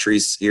 wine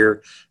countries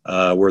here,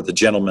 where the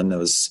gentleman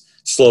was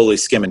slowly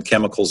skimming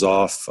chemicals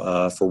off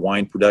for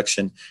wine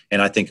production,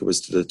 and I think it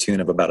was to the tune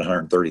of about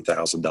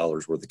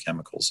 $130,000 worth of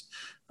chemicals.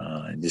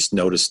 And just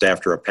noticed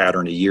after a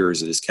pattern of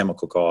years that his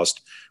chemical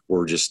costs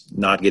were just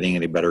not getting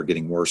any better,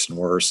 getting worse and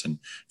worse, and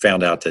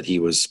found out that he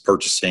was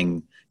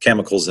purchasing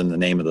chemicals in the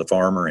name of the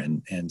farmer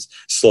and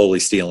slowly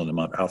stealing them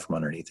out from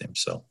underneath him.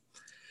 So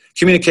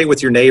communicate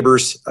with your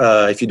neighbors.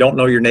 If you don't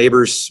know your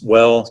neighbors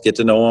well, get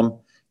to know them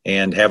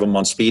and have them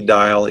on speed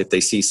dial. If they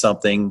see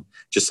something,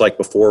 just like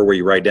before where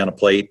you write down a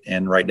plate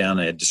and write down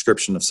a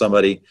description of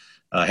somebody,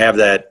 have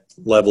that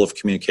level of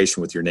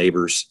communication with your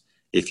neighbors.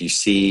 If you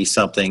see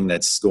something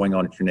that's going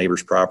on at your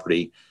neighbor's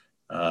property,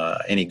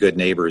 any good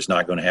neighbor is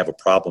not going to have a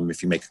problem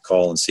if you make a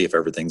call and see if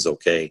everything's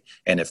okay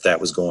and if that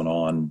was going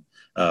on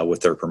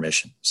with their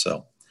permission.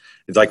 So,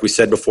 like we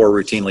said before,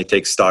 routinely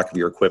take stock of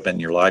your equipment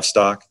and your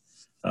livestock.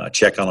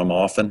 Check on them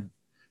often.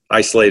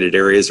 Isolated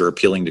areas are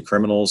appealing to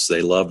criminals.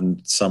 They love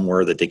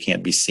somewhere that they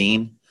can't be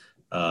seen,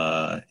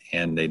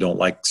 and they don't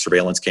like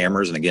surveillance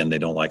cameras. And again, they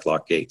don't like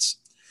locked gates.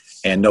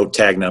 And note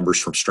tag numbers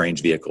from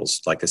strange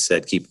vehicles. Like I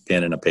said, keep a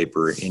pen and a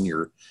paper in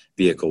your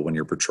vehicle when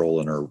you're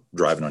patrolling or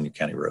driving on your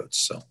county roads.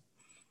 So,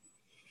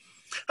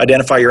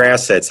 identify your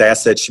assets.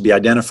 Assets should be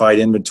identified,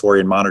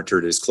 inventory, and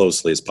monitored as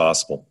closely as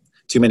possible.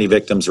 Too many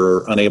victims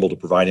are unable to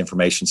provide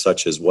information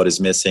such as what is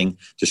missing,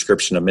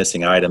 description of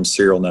missing items,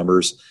 serial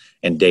numbers,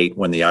 and date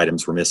when the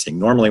items were missing.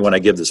 Normally, when I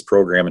give this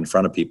program in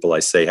front of people,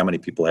 I say how many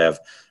people have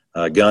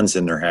guns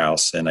in their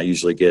house, and I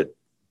usually get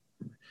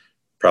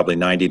probably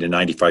 90 to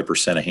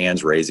 95% of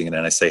hands raising, and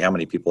then I say how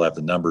many people have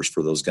the numbers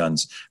for those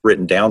guns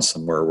written down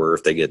somewhere where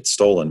if they get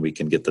stolen, we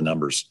can get the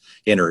numbers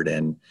entered,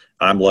 and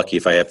I'm lucky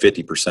if I have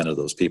 50% of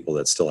those people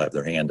that still have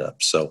their hand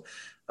up. So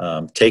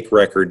take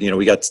record.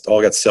 We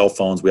all got cell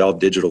phones. We all have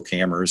digital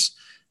cameras.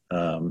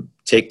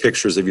 Take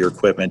pictures of your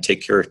equipment.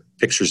 Take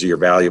pictures of your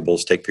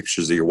valuables. Take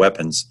pictures of your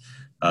weapons.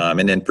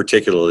 And then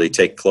particularly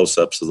take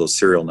close-ups of those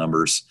serial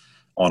numbers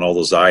on all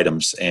those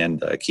items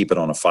and keep it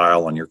on a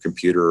file on your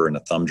computer or in a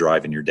thumb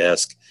drive in your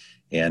desk.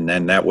 And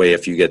then that way,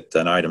 if you get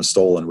an item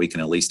stolen, we can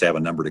at least have a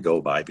number to go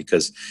by.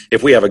 Because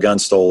if we have a gun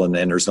stolen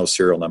and there's no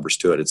serial numbers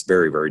to it, it's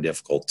very, very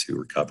difficult to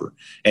recover.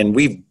 And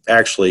we've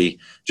actually,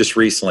 just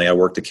recently, I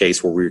worked a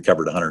case where we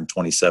recovered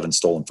 127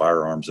 stolen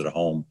firearms at a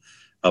home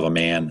of a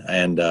man.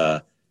 And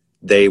I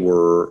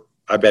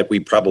bet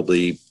we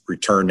probably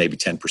returned maybe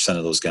 10%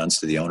 of those guns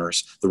to the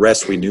owners. The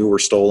rest we knew were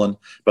stolen,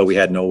 but we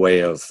had no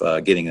way of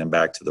getting them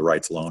back to the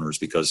rightful owners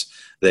because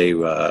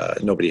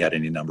nobody had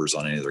any numbers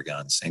on any of their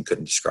guns and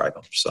couldn't describe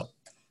them. So,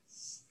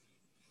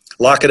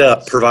 lock it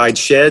up. Provide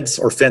sheds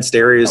or fenced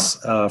areas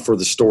for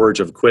the storage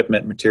of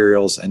equipment,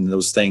 materials, and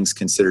those things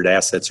considered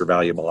assets or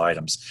valuable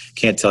items.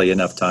 Can't tell you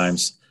enough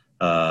times.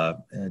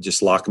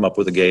 Just lock them up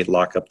with a gate,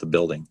 lock up the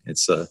building.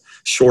 It's a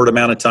short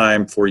amount of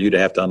time for you to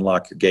have to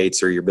unlock your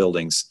gates or your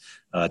buildings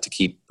to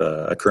keep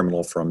a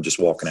criminal from just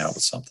walking out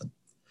with something.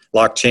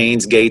 Lock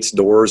chains, gates,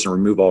 doors, and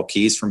remove all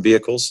keys from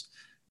vehicles.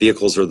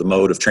 Vehicles are the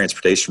mode of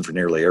transportation for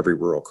nearly every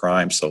rural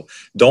crime, so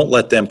don't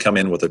let them come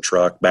in with a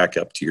truck, back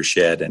up to your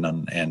shed,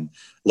 and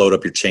load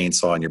up your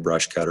chainsaw and your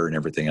brush cutter and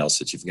everything else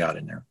that you've got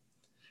in there.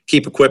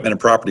 Keep equipment and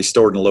property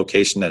stored in a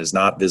location that is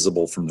not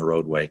visible from the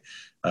roadway.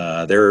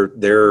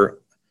 They're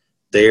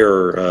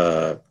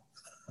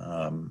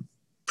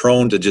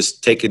prone to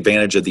just take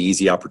advantage of the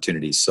easy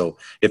opportunities. So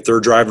if they're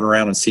driving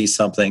around and see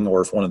something,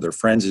 or if one of their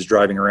friends is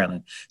driving around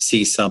and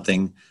sees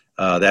something,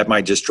 that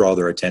might just draw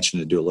their attention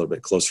to do a little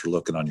bit closer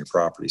looking on your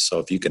property. So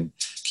if you can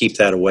keep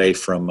that away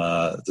from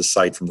the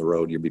site, from the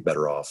road, you'll be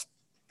better off.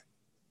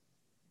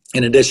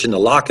 In addition to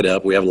lock it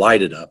up, we have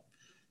light it up.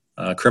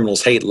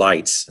 Criminals hate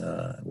lights,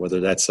 whether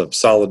that's a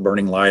solid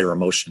burning light or a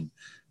motion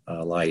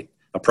light.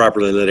 A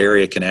properly lit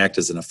area can act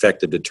as an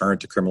effective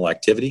deterrent to criminal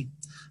activity.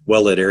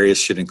 Well-lit areas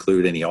should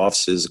include any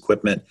offices,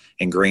 equipment,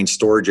 and grain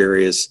storage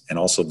areas, and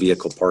also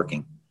vehicle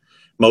parking.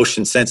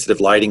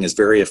 Motion-sensitive lighting is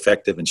very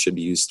effective and should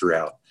be used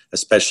throughout,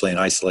 especially in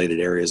isolated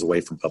areas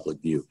away from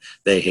public view.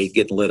 They hate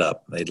getting lit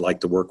up. They'd like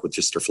to work with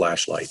just their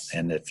flashlight.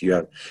 And if you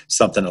have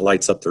something that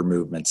lights up their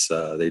movements,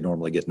 they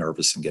normally get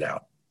nervous and get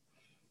out.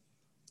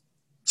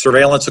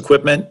 Surveillance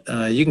equipment,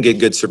 you can get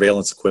good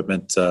surveillance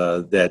equipment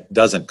that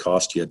doesn't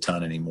cost you a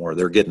ton anymore.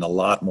 They're getting a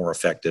lot more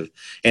effective.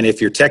 And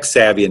if you're tech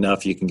savvy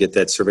enough, you can get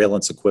that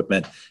surveillance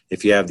equipment.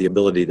 If you have the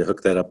ability to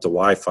hook that up to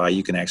Wi-Fi,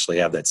 you can actually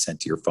have that sent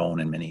to your phone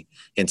in many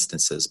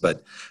instances.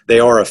 But they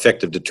are an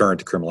effective deterrent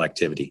to criminal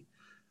activity.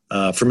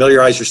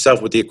 Familiarize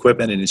yourself with the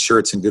equipment and ensure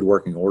it's in good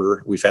working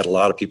order. We've had a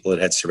lot of people that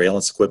had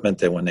surveillance equipment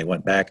that when they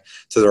went back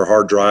to their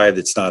hard drive,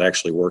 it's not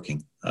actually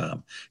working.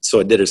 So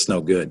it did us no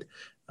good.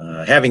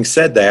 Having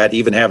said that,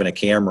 even having a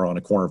camera on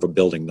a corner of a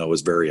building, though,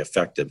 is very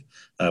effective.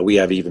 We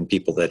have even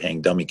people that hang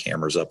dummy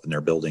cameras up in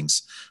their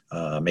buildings.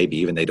 Maybe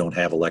even they don't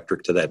have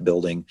electric to that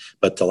building,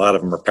 but a lot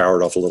of them are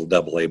powered off a little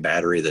AA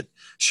battery that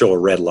show a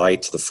red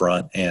light to the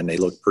front, and they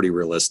look pretty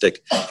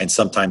realistic. And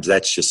sometimes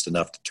that's just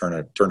enough to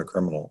turn a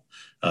criminal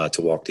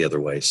to walk the other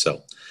way.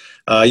 So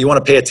you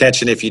want to pay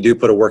attention if you do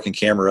put a working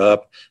camera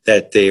up,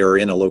 that they are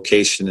in a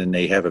location and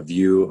they have a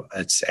view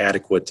that's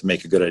adequate to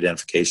make a good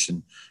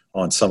identification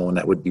on someone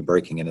that would be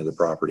breaking into the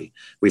property.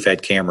 We've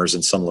had cameras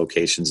in some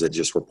locations that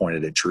just were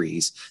pointed at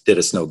trees. Did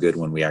us no good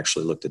when we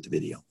actually looked at the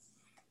video.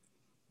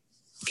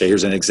 Okay,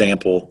 here's an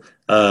example.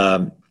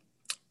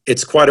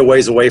 It's quite a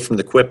ways away from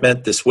the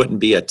equipment. This wouldn't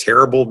be a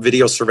terrible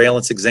video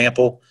surveillance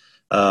example,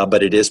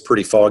 but it is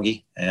pretty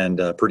foggy and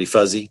pretty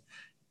fuzzy.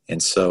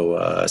 And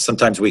so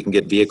sometimes we can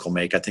get vehicle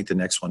make. I think the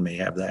next one may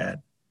have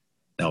that.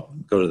 No,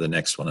 go to the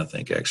next one, I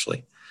think,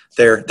 actually.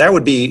 There, that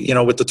would be, you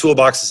know, with the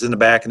toolboxes in the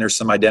back and there's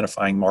some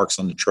identifying marks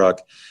on the truck,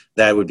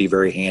 that would be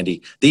very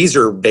handy. These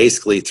are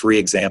basically 3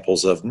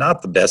 examples of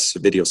not the best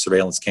video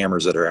surveillance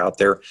cameras that are out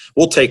there.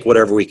 We'll take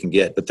whatever we can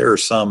get, but there are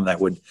some that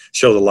would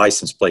show the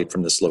license plate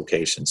from this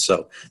location.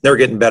 So they're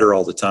getting better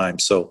all the time.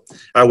 So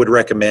I would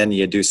recommend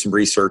you do some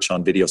research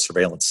on video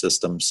surveillance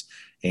systems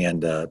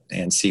and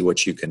see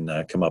what you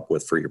can come up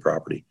with for your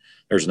property.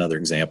 There's another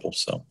example.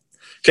 So,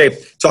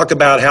 okay, talk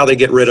about how they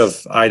get rid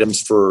of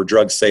items for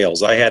drug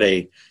sales.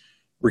 I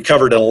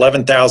recovered an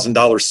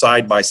 $11,000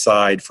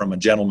 side-by-side from a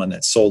gentleman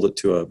that sold it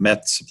to a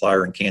meth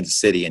supplier in Kansas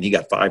City, and he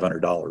got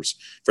 $500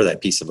 for that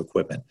piece of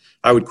equipment.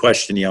 I would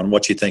question you on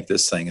what you think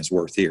this thing is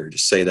worth here.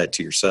 Just say that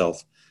to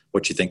yourself,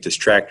 what you think this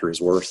tractor is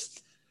worth,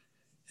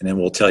 and then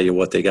we'll tell you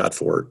what they got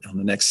for it on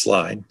the next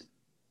slide.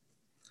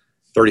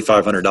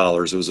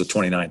 $3,500. It was a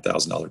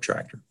 $29,000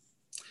 tractor.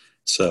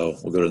 So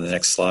we'll go to the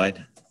next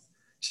slide.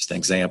 Just an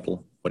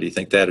example. What do you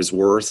think that is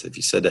worth if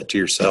you said that to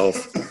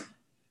yourself?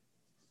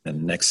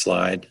 And the next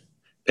slide.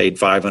 Paid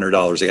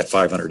 $500. I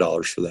got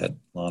 $500 for that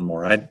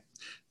lawnmower. It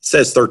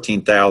says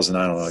 $13,000.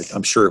 I don't know.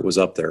 I'm sure it was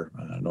up there.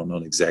 I don't know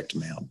the exact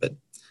amount, but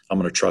I'm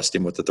going to trust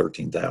him with the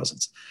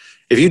 $13,000s.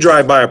 If you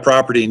drive by a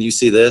property and you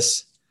see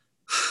this,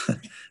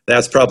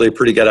 that's probably a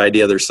pretty good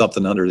idea. There's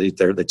something underneath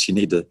there that you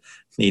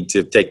need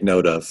to take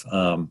note of.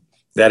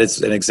 That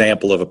is an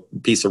example of a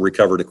piece of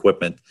recovered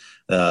equipment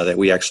that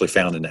we actually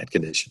found in that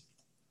condition.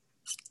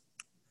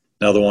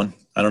 Another one.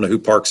 I don't know who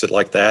parks it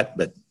like that,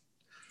 but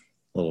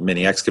a little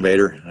mini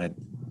excavator.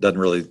 It doesn't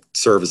really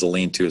serve as a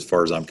lean-to as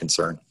far as I'm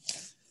concerned.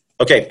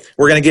 Okay,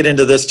 we're going to get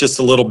into this just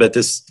a little bit.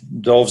 This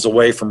delves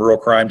away from rural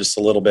crime just a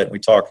little bit.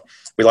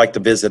 We like to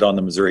visit on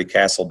the Missouri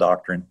Castle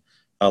Doctrine.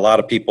 A lot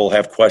of people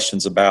have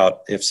questions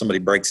about if somebody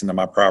breaks into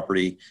my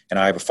property and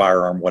I have a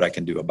firearm, what I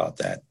can do about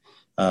that.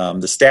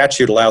 The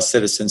statute allows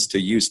citizens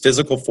to use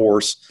physical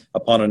force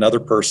upon another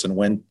person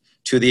when,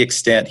 to the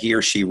extent he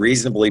or she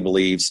reasonably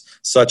believes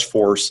such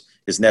force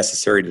is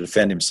necessary to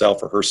defend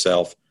himself or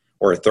herself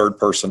or a third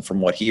person from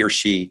what he or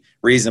she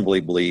reasonably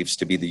believes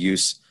to be the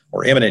use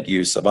or imminent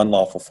use of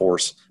unlawful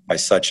force by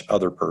such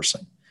other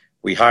person.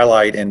 We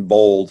highlight in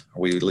bold,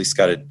 or we at least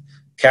got it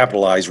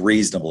capitalized,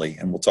 reasonably,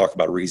 and we'll talk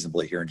about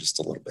reasonably here in just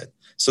a little bit.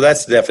 So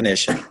that's the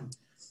definition.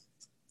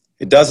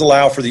 It does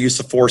allow for the use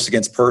of force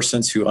against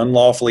persons who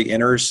unlawfully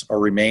enters or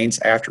remains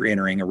after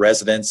entering a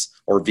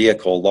residence or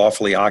vehicle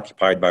lawfully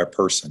occupied by a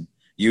person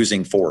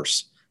using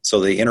force.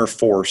 So they enter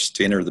force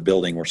to enter the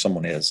building where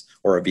someone is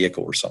or a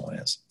vehicle where someone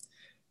is.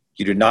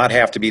 You do not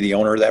have to be the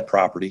owner of that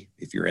property.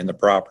 If you're in the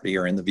property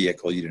or in the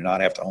vehicle, you do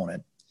not have to own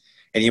it.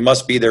 And you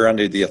must be there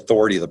under the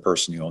authority of the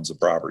person who owns the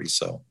property.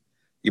 So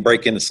you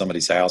break into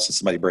somebody's house and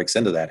somebody breaks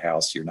into that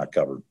house, you're not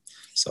covered.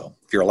 So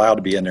if you're allowed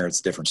to be in there,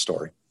 it's a different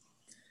story.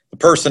 The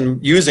person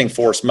using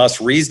force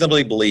must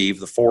reasonably believe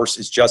the force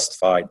is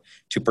justified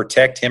to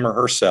protect him or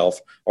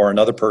herself or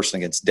another person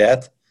against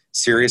death,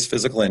 serious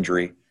physical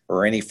injury,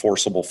 or any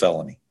forcible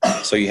felony.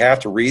 So you have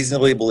to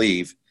reasonably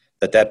believe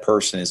that that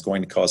person is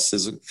going to cause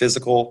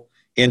physical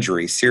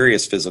injury,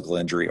 serious physical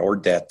injury, or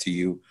death to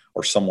you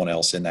or someone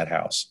else in that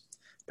house.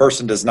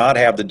 Person does not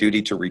have the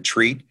duty to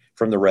retreat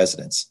from the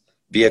residence,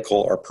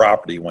 vehicle, or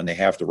property when they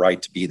have the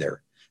right to be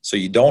there. So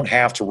you don't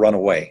have to run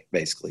away,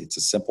 basically. It's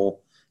a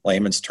simple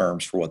layman's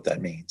terms for what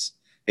that means.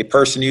 A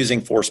person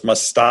using force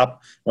must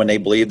stop when they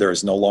believe there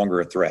is no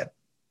longer a threat.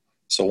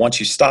 So once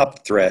you stop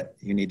the threat,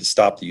 you need to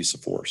stop the use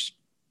of force.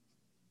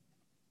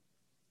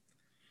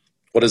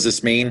 What does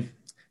this mean?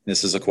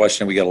 This is a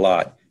question we get a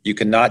lot. You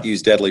cannot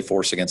use deadly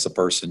force against a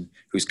person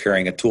who's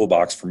carrying a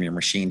toolbox from your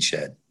machine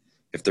shed.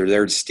 If they're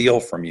there to steal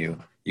from you,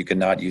 you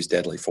cannot use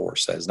deadly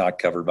force. That is not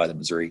covered by the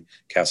Missouri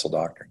Castle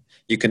Doctrine.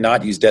 You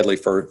cannot use deadly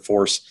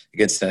force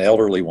against an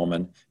elderly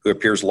woman who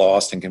appears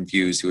lost and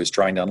confused, who is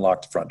trying to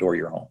unlock the front door of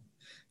your home.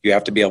 You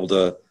have to be able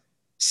to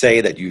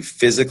say that you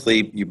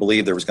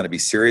believe there was going to be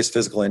serious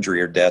physical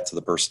injury or death to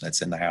the person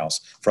that's in the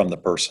house from the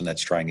person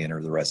that's trying to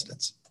enter the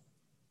residence.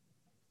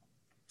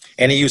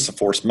 Any use of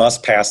force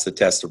must pass the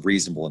test of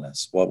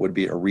reasonableness. What would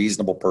be a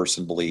reasonable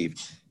person believe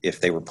if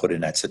they were put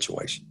in that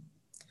situation?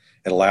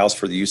 It allows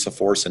for the use of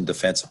force in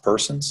defense of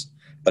persons,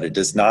 but it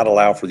does not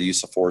allow for the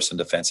use of force in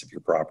defense of your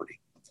property.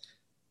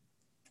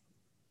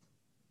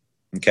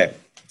 Okay,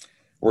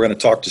 we're going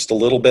to talk just a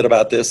little bit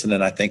about this, and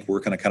then I think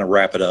we're going to kind of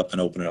wrap it up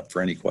and open it up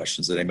for any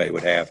questions that anybody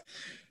would have.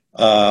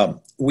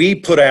 We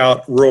put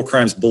out rural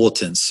crimes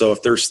bulletins, so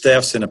if there's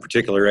thefts in a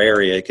particular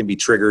area, it can be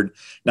triggered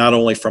not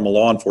only from a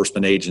law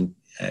enforcement agent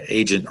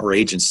or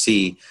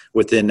agency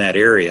within that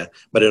area,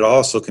 but it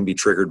also can be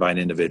triggered by an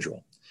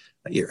individual.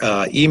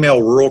 Email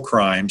rural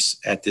crimes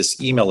at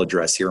this email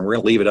address here, and we're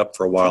going to leave it up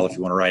for a while if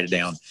you want to write it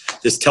down.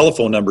 This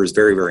telephone number is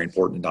very, very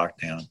important to knock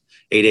down,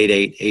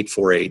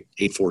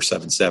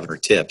 888-848-8477 or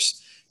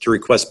tips, to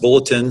request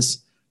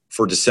bulletins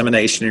for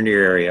dissemination in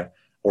your area,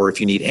 or if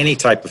you need any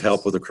type of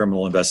help with a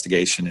criminal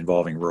investigation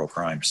involving rural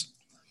crimes.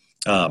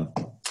 I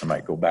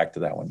might go back to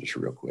that one just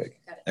real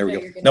quick. There we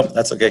go. Nope,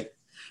 that's okay.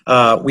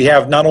 We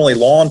have not only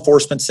law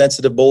enforcement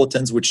sensitive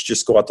bulletins, which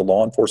just go out to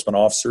law enforcement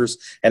officers,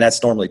 and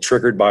that's normally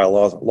triggered by a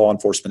law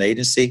enforcement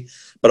agency,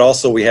 but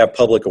also we have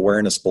public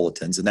awareness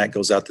bulletins, and that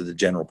goes out to the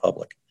general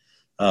public.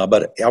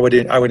 But I would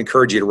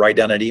encourage you to write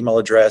down that email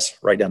address,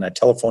 write down that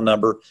telephone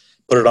number,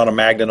 put it on a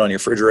magnet on your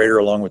refrigerator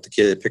along with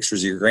the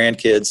pictures of your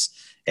grandkids.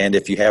 And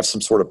if you have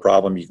some sort of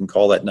problem, you can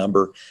call that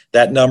number.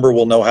 That number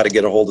will know how to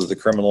get a hold of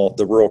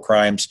the rural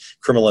crimes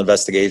criminal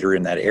investigator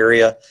in that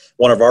area.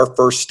 One of our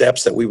first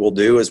steps that we will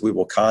do is we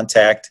will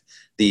contact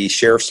the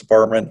sheriff's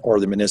department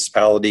or the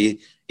municipality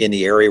in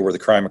the area where the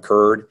crime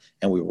occurred,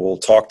 and we will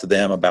talk to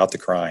them about the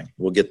crime.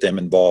 We'll get them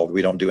involved.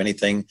 We don't do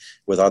anything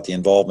without the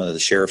involvement of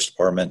the sheriff's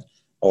department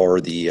or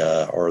the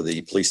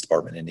police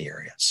department in the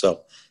area.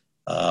 So,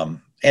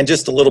 and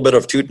just a little bit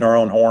of tooting our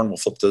own horn. We'll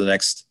flip to the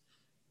next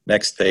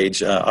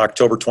page.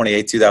 October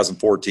 28,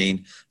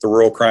 2014, the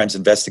Rural Crimes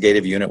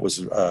Investigative Unit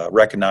was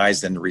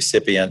recognized and the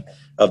recipient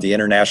of the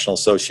International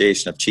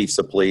Association of Chiefs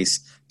of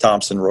Police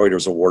Thomson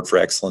Reuters Award for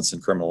Excellence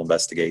in Criminal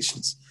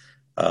Investigations.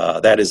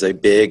 That is a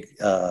big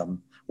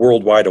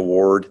worldwide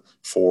award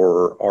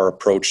for our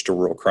approach to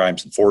rural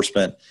crimes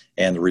enforcement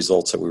and the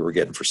results that we were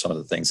getting for some of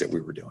the things that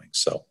we were doing.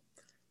 So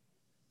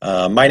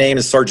my name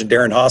is Sergeant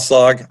Darren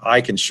Hoslag.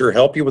 I can sure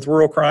help you with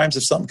rural crimes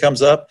if something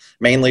comes up,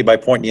 mainly by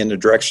pointing you in the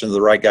direction of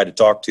the right guy to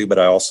talk to, but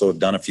I also have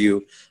done a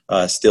few,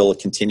 still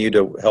continue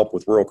to help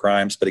with rural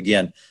crimes. But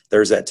again,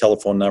 there's that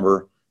telephone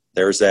number,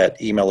 there's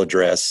that email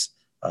address,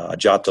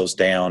 jot those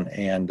down.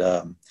 And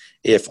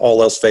if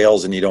all else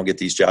fails and you don't get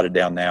these jotted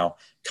down now,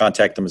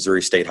 contact the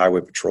Missouri State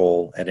Highway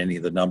Patrol at any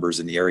of the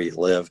numbers in the area you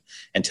live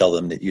and tell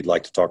them that you'd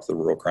like to talk to the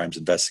rural crimes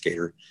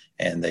investigator,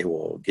 and they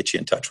will get you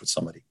in touch with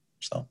somebody.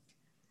 So.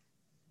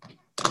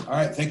 All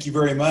right, thank you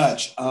very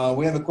much.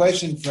 We have a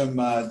question from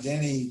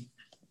Denny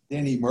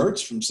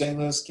Mertz from St.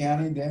 Louis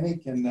County. Denny,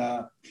 can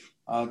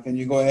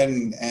you go ahead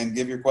and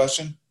give your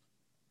question?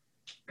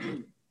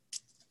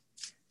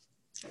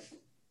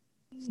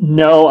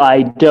 No,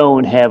 I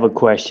don't have a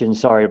question.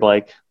 Sorry,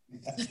 Blake.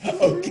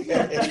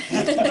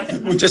 Okay.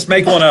 We'll just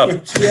make one up.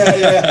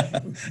 Yeah.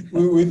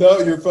 We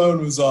thought your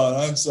phone was on.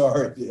 I'm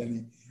sorry,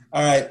 Denny.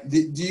 All right. Do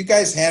you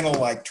guys handle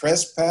like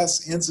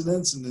trespass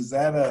incidents, and is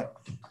that a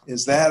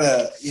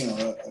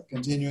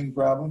continuing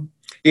problem?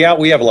 Yeah,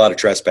 we have a lot of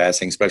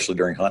trespassing, especially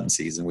during hunting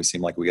season. We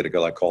seem like we get a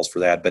lot of calls for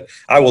that. But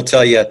I will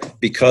tell you,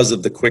 because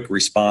of the quick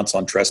response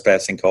on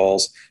trespassing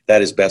calls,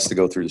 that is best to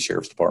go through the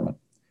sheriff's department.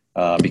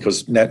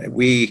 Because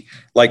we,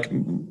 like,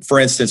 for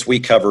instance, we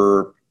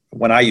cover,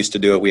 when I used to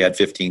do it, we had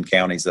 15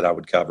 counties that I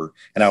would cover,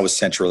 and I was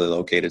centrally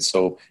located.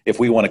 So if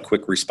we want a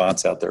quick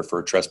response out there for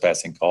a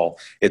trespassing call,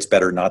 it's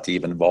better not to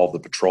even involve the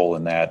patrol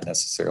in that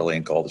necessarily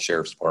and call the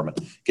sheriff's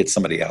department, get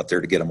somebody out there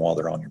to get them while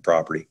they're on your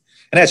property.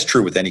 And that's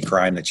true with any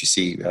crime that you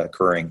see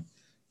occurring.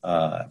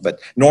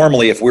 But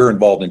normally, if we're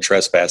involved in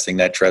trespassing,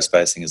 that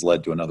trespassing has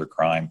led to another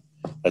crime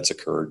that's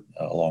occurred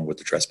along with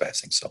the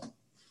trespassing. So.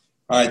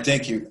 All right,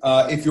 thank you.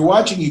 If you're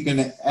watching, you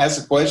can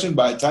ask a question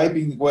by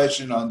typing the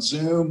question on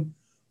Zoom,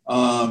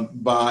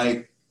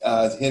 by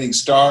hitting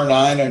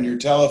 *9 on your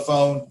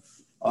telephone,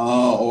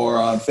 or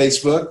on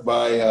Facebook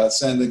by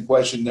sending the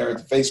question there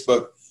at the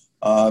Facebook.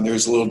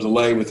 There's a little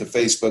delay with the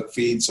Facebook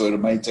feed, so it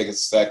might take a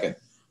second.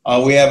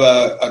 We have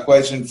a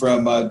question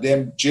from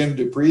Jim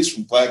DePriest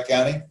from Platte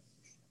County.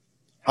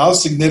 How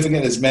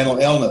significant is mental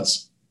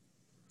illness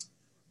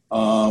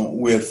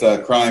with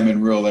crime in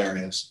rural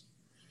areas?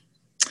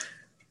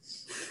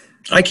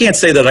 I can't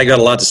say that I got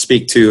a lot to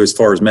speak to as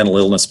far as mental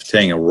illness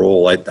playing a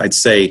role. I'd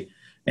say,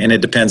 and it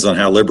depends on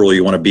how liberal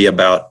you want to be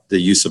about the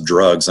use of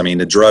drugs. I mean,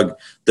 using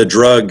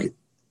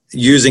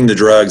the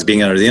drugs,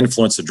 being under the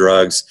influence of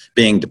drugs,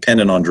 being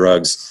dependent on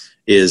drugs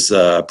is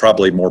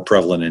probably more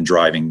prevalent in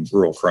driving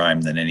rural crime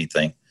than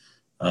anything.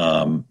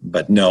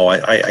 But no,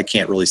 I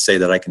can't really say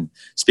that I can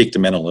speak to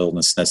mental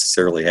illness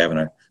necessarily having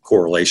a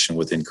correlation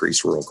with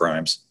increased rural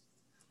crimes.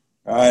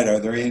 All right. Are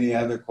there any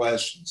other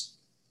questions?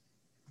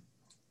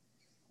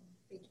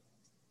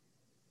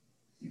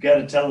 You got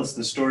to tell us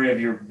the story of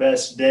your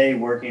best day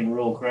working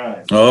rural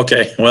crime.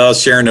 Okay. Well, I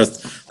was sharing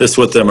this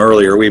with them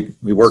earlier. We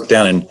worked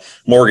down in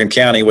Morgan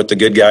County with the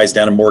good guys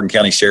down in Morgan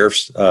County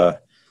Sheriff's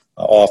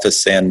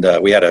office, and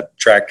we had a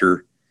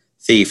tractor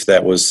thief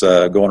that was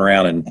going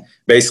around and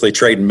basically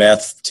trading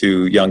meth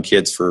to young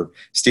kids for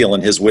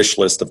stealing his wish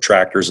list of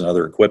tractors and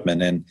other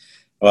equipment. And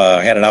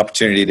I had an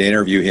opportunity to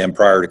interview him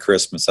prior to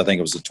Christmas. I think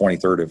it was the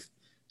 23rd of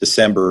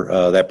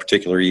December that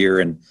particular year.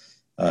 And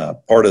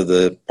part of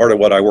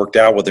what I worked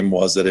out with him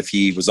was that if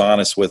he was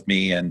honest with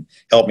me and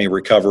helped me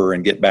recover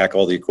and get back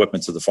all the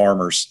equipment to the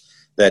farmers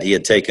that he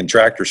had taken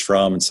tractors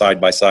from and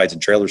side-by-sides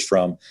and trailers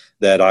from,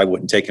 that I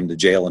wouldn't take him to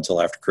jail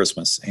until after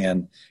Christmas.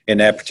 And in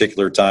that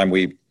particular time,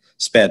 we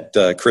spent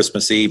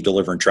Christmas Eve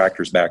delivering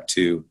tractors back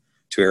to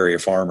area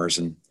farmers.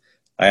 And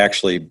I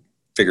actually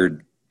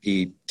figured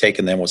he'd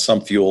taken them with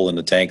some fuel in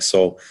the tank.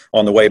 So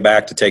on the way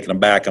back to taking them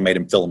back, I made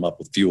him fill them up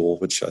with fuel,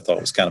 which I thought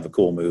was kind of a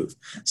cool move.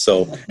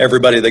 So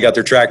everybody that got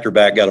their tractor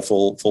back got a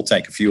full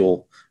tank of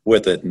fuel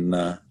with it. And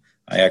I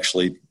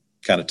actually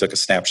kind of took a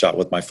snapshot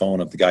with my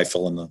phone of the guy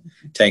filling the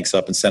tanks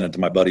up and sent it to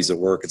my buddies at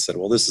work and said,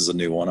 well, this is a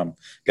new one.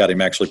 Got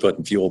him actually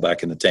putting fuel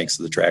back in the tanks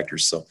of the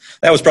tractors. So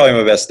that was probably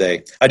my best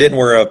day. I didn't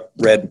wear a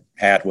red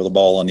hat with a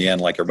ball on the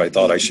end like everybody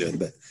thought I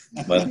should,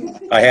 but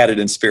I had it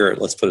in spirit.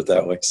 Let's put it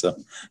that way. So,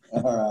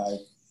 all right.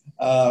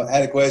 I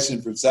had a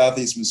question from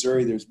Southeast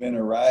Missouri. There's been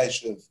a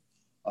rash of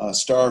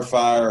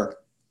Starfire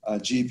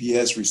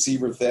GPS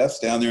receiver thefts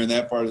down there in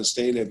that part of the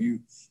state. Have you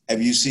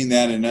seen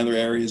that in other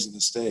areas of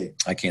the state?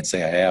 I can't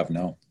say I have.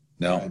 No,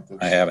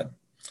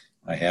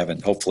 I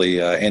haven't.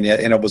 Hopefully, and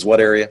it was what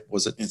area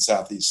was it? In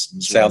Southeast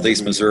Missouri.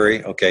 Southeast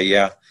Missouri. Okay,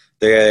 yeah.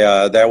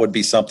 That would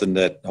be something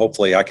that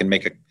hopefully I can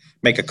make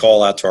a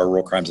call out to our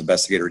rural crimes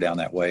investigator down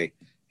that way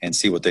and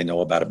see what they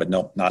know about it. But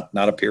no, not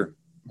up here.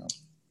 No.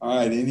 All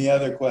right. Any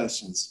other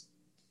questions?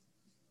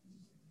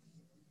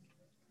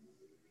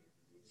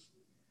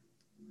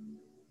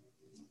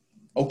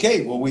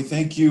 Okay. Well, we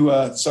thank you,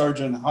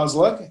 Sergeant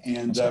Hosluck,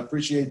 and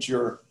appreciate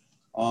your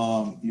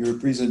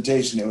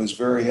presentation. It was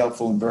very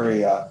helpful and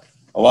very a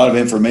lot of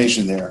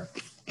information there.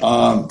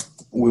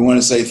 We want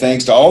to say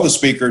thanks to all the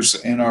speakers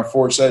in our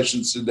 4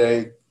 sessions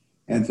today,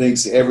 and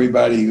thanks to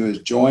everybody who has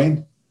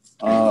joined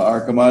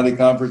our commodity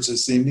conference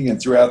this evening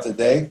and throughout the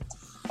day.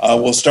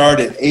 We'll start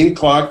at 8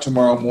 o'clock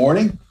tomorrow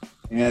morning,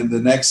 and the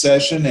next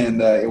session,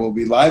 and it will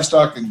be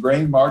Livestock and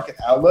Grain Market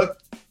Outlook,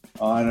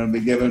 and it'll be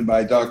given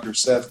by Dr.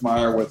 Seth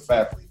Meyer with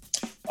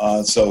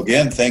FAPLI. So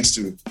again, thanks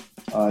to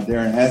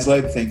Darren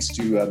Haslake, thanks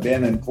to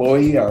Ben and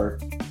Chloe, our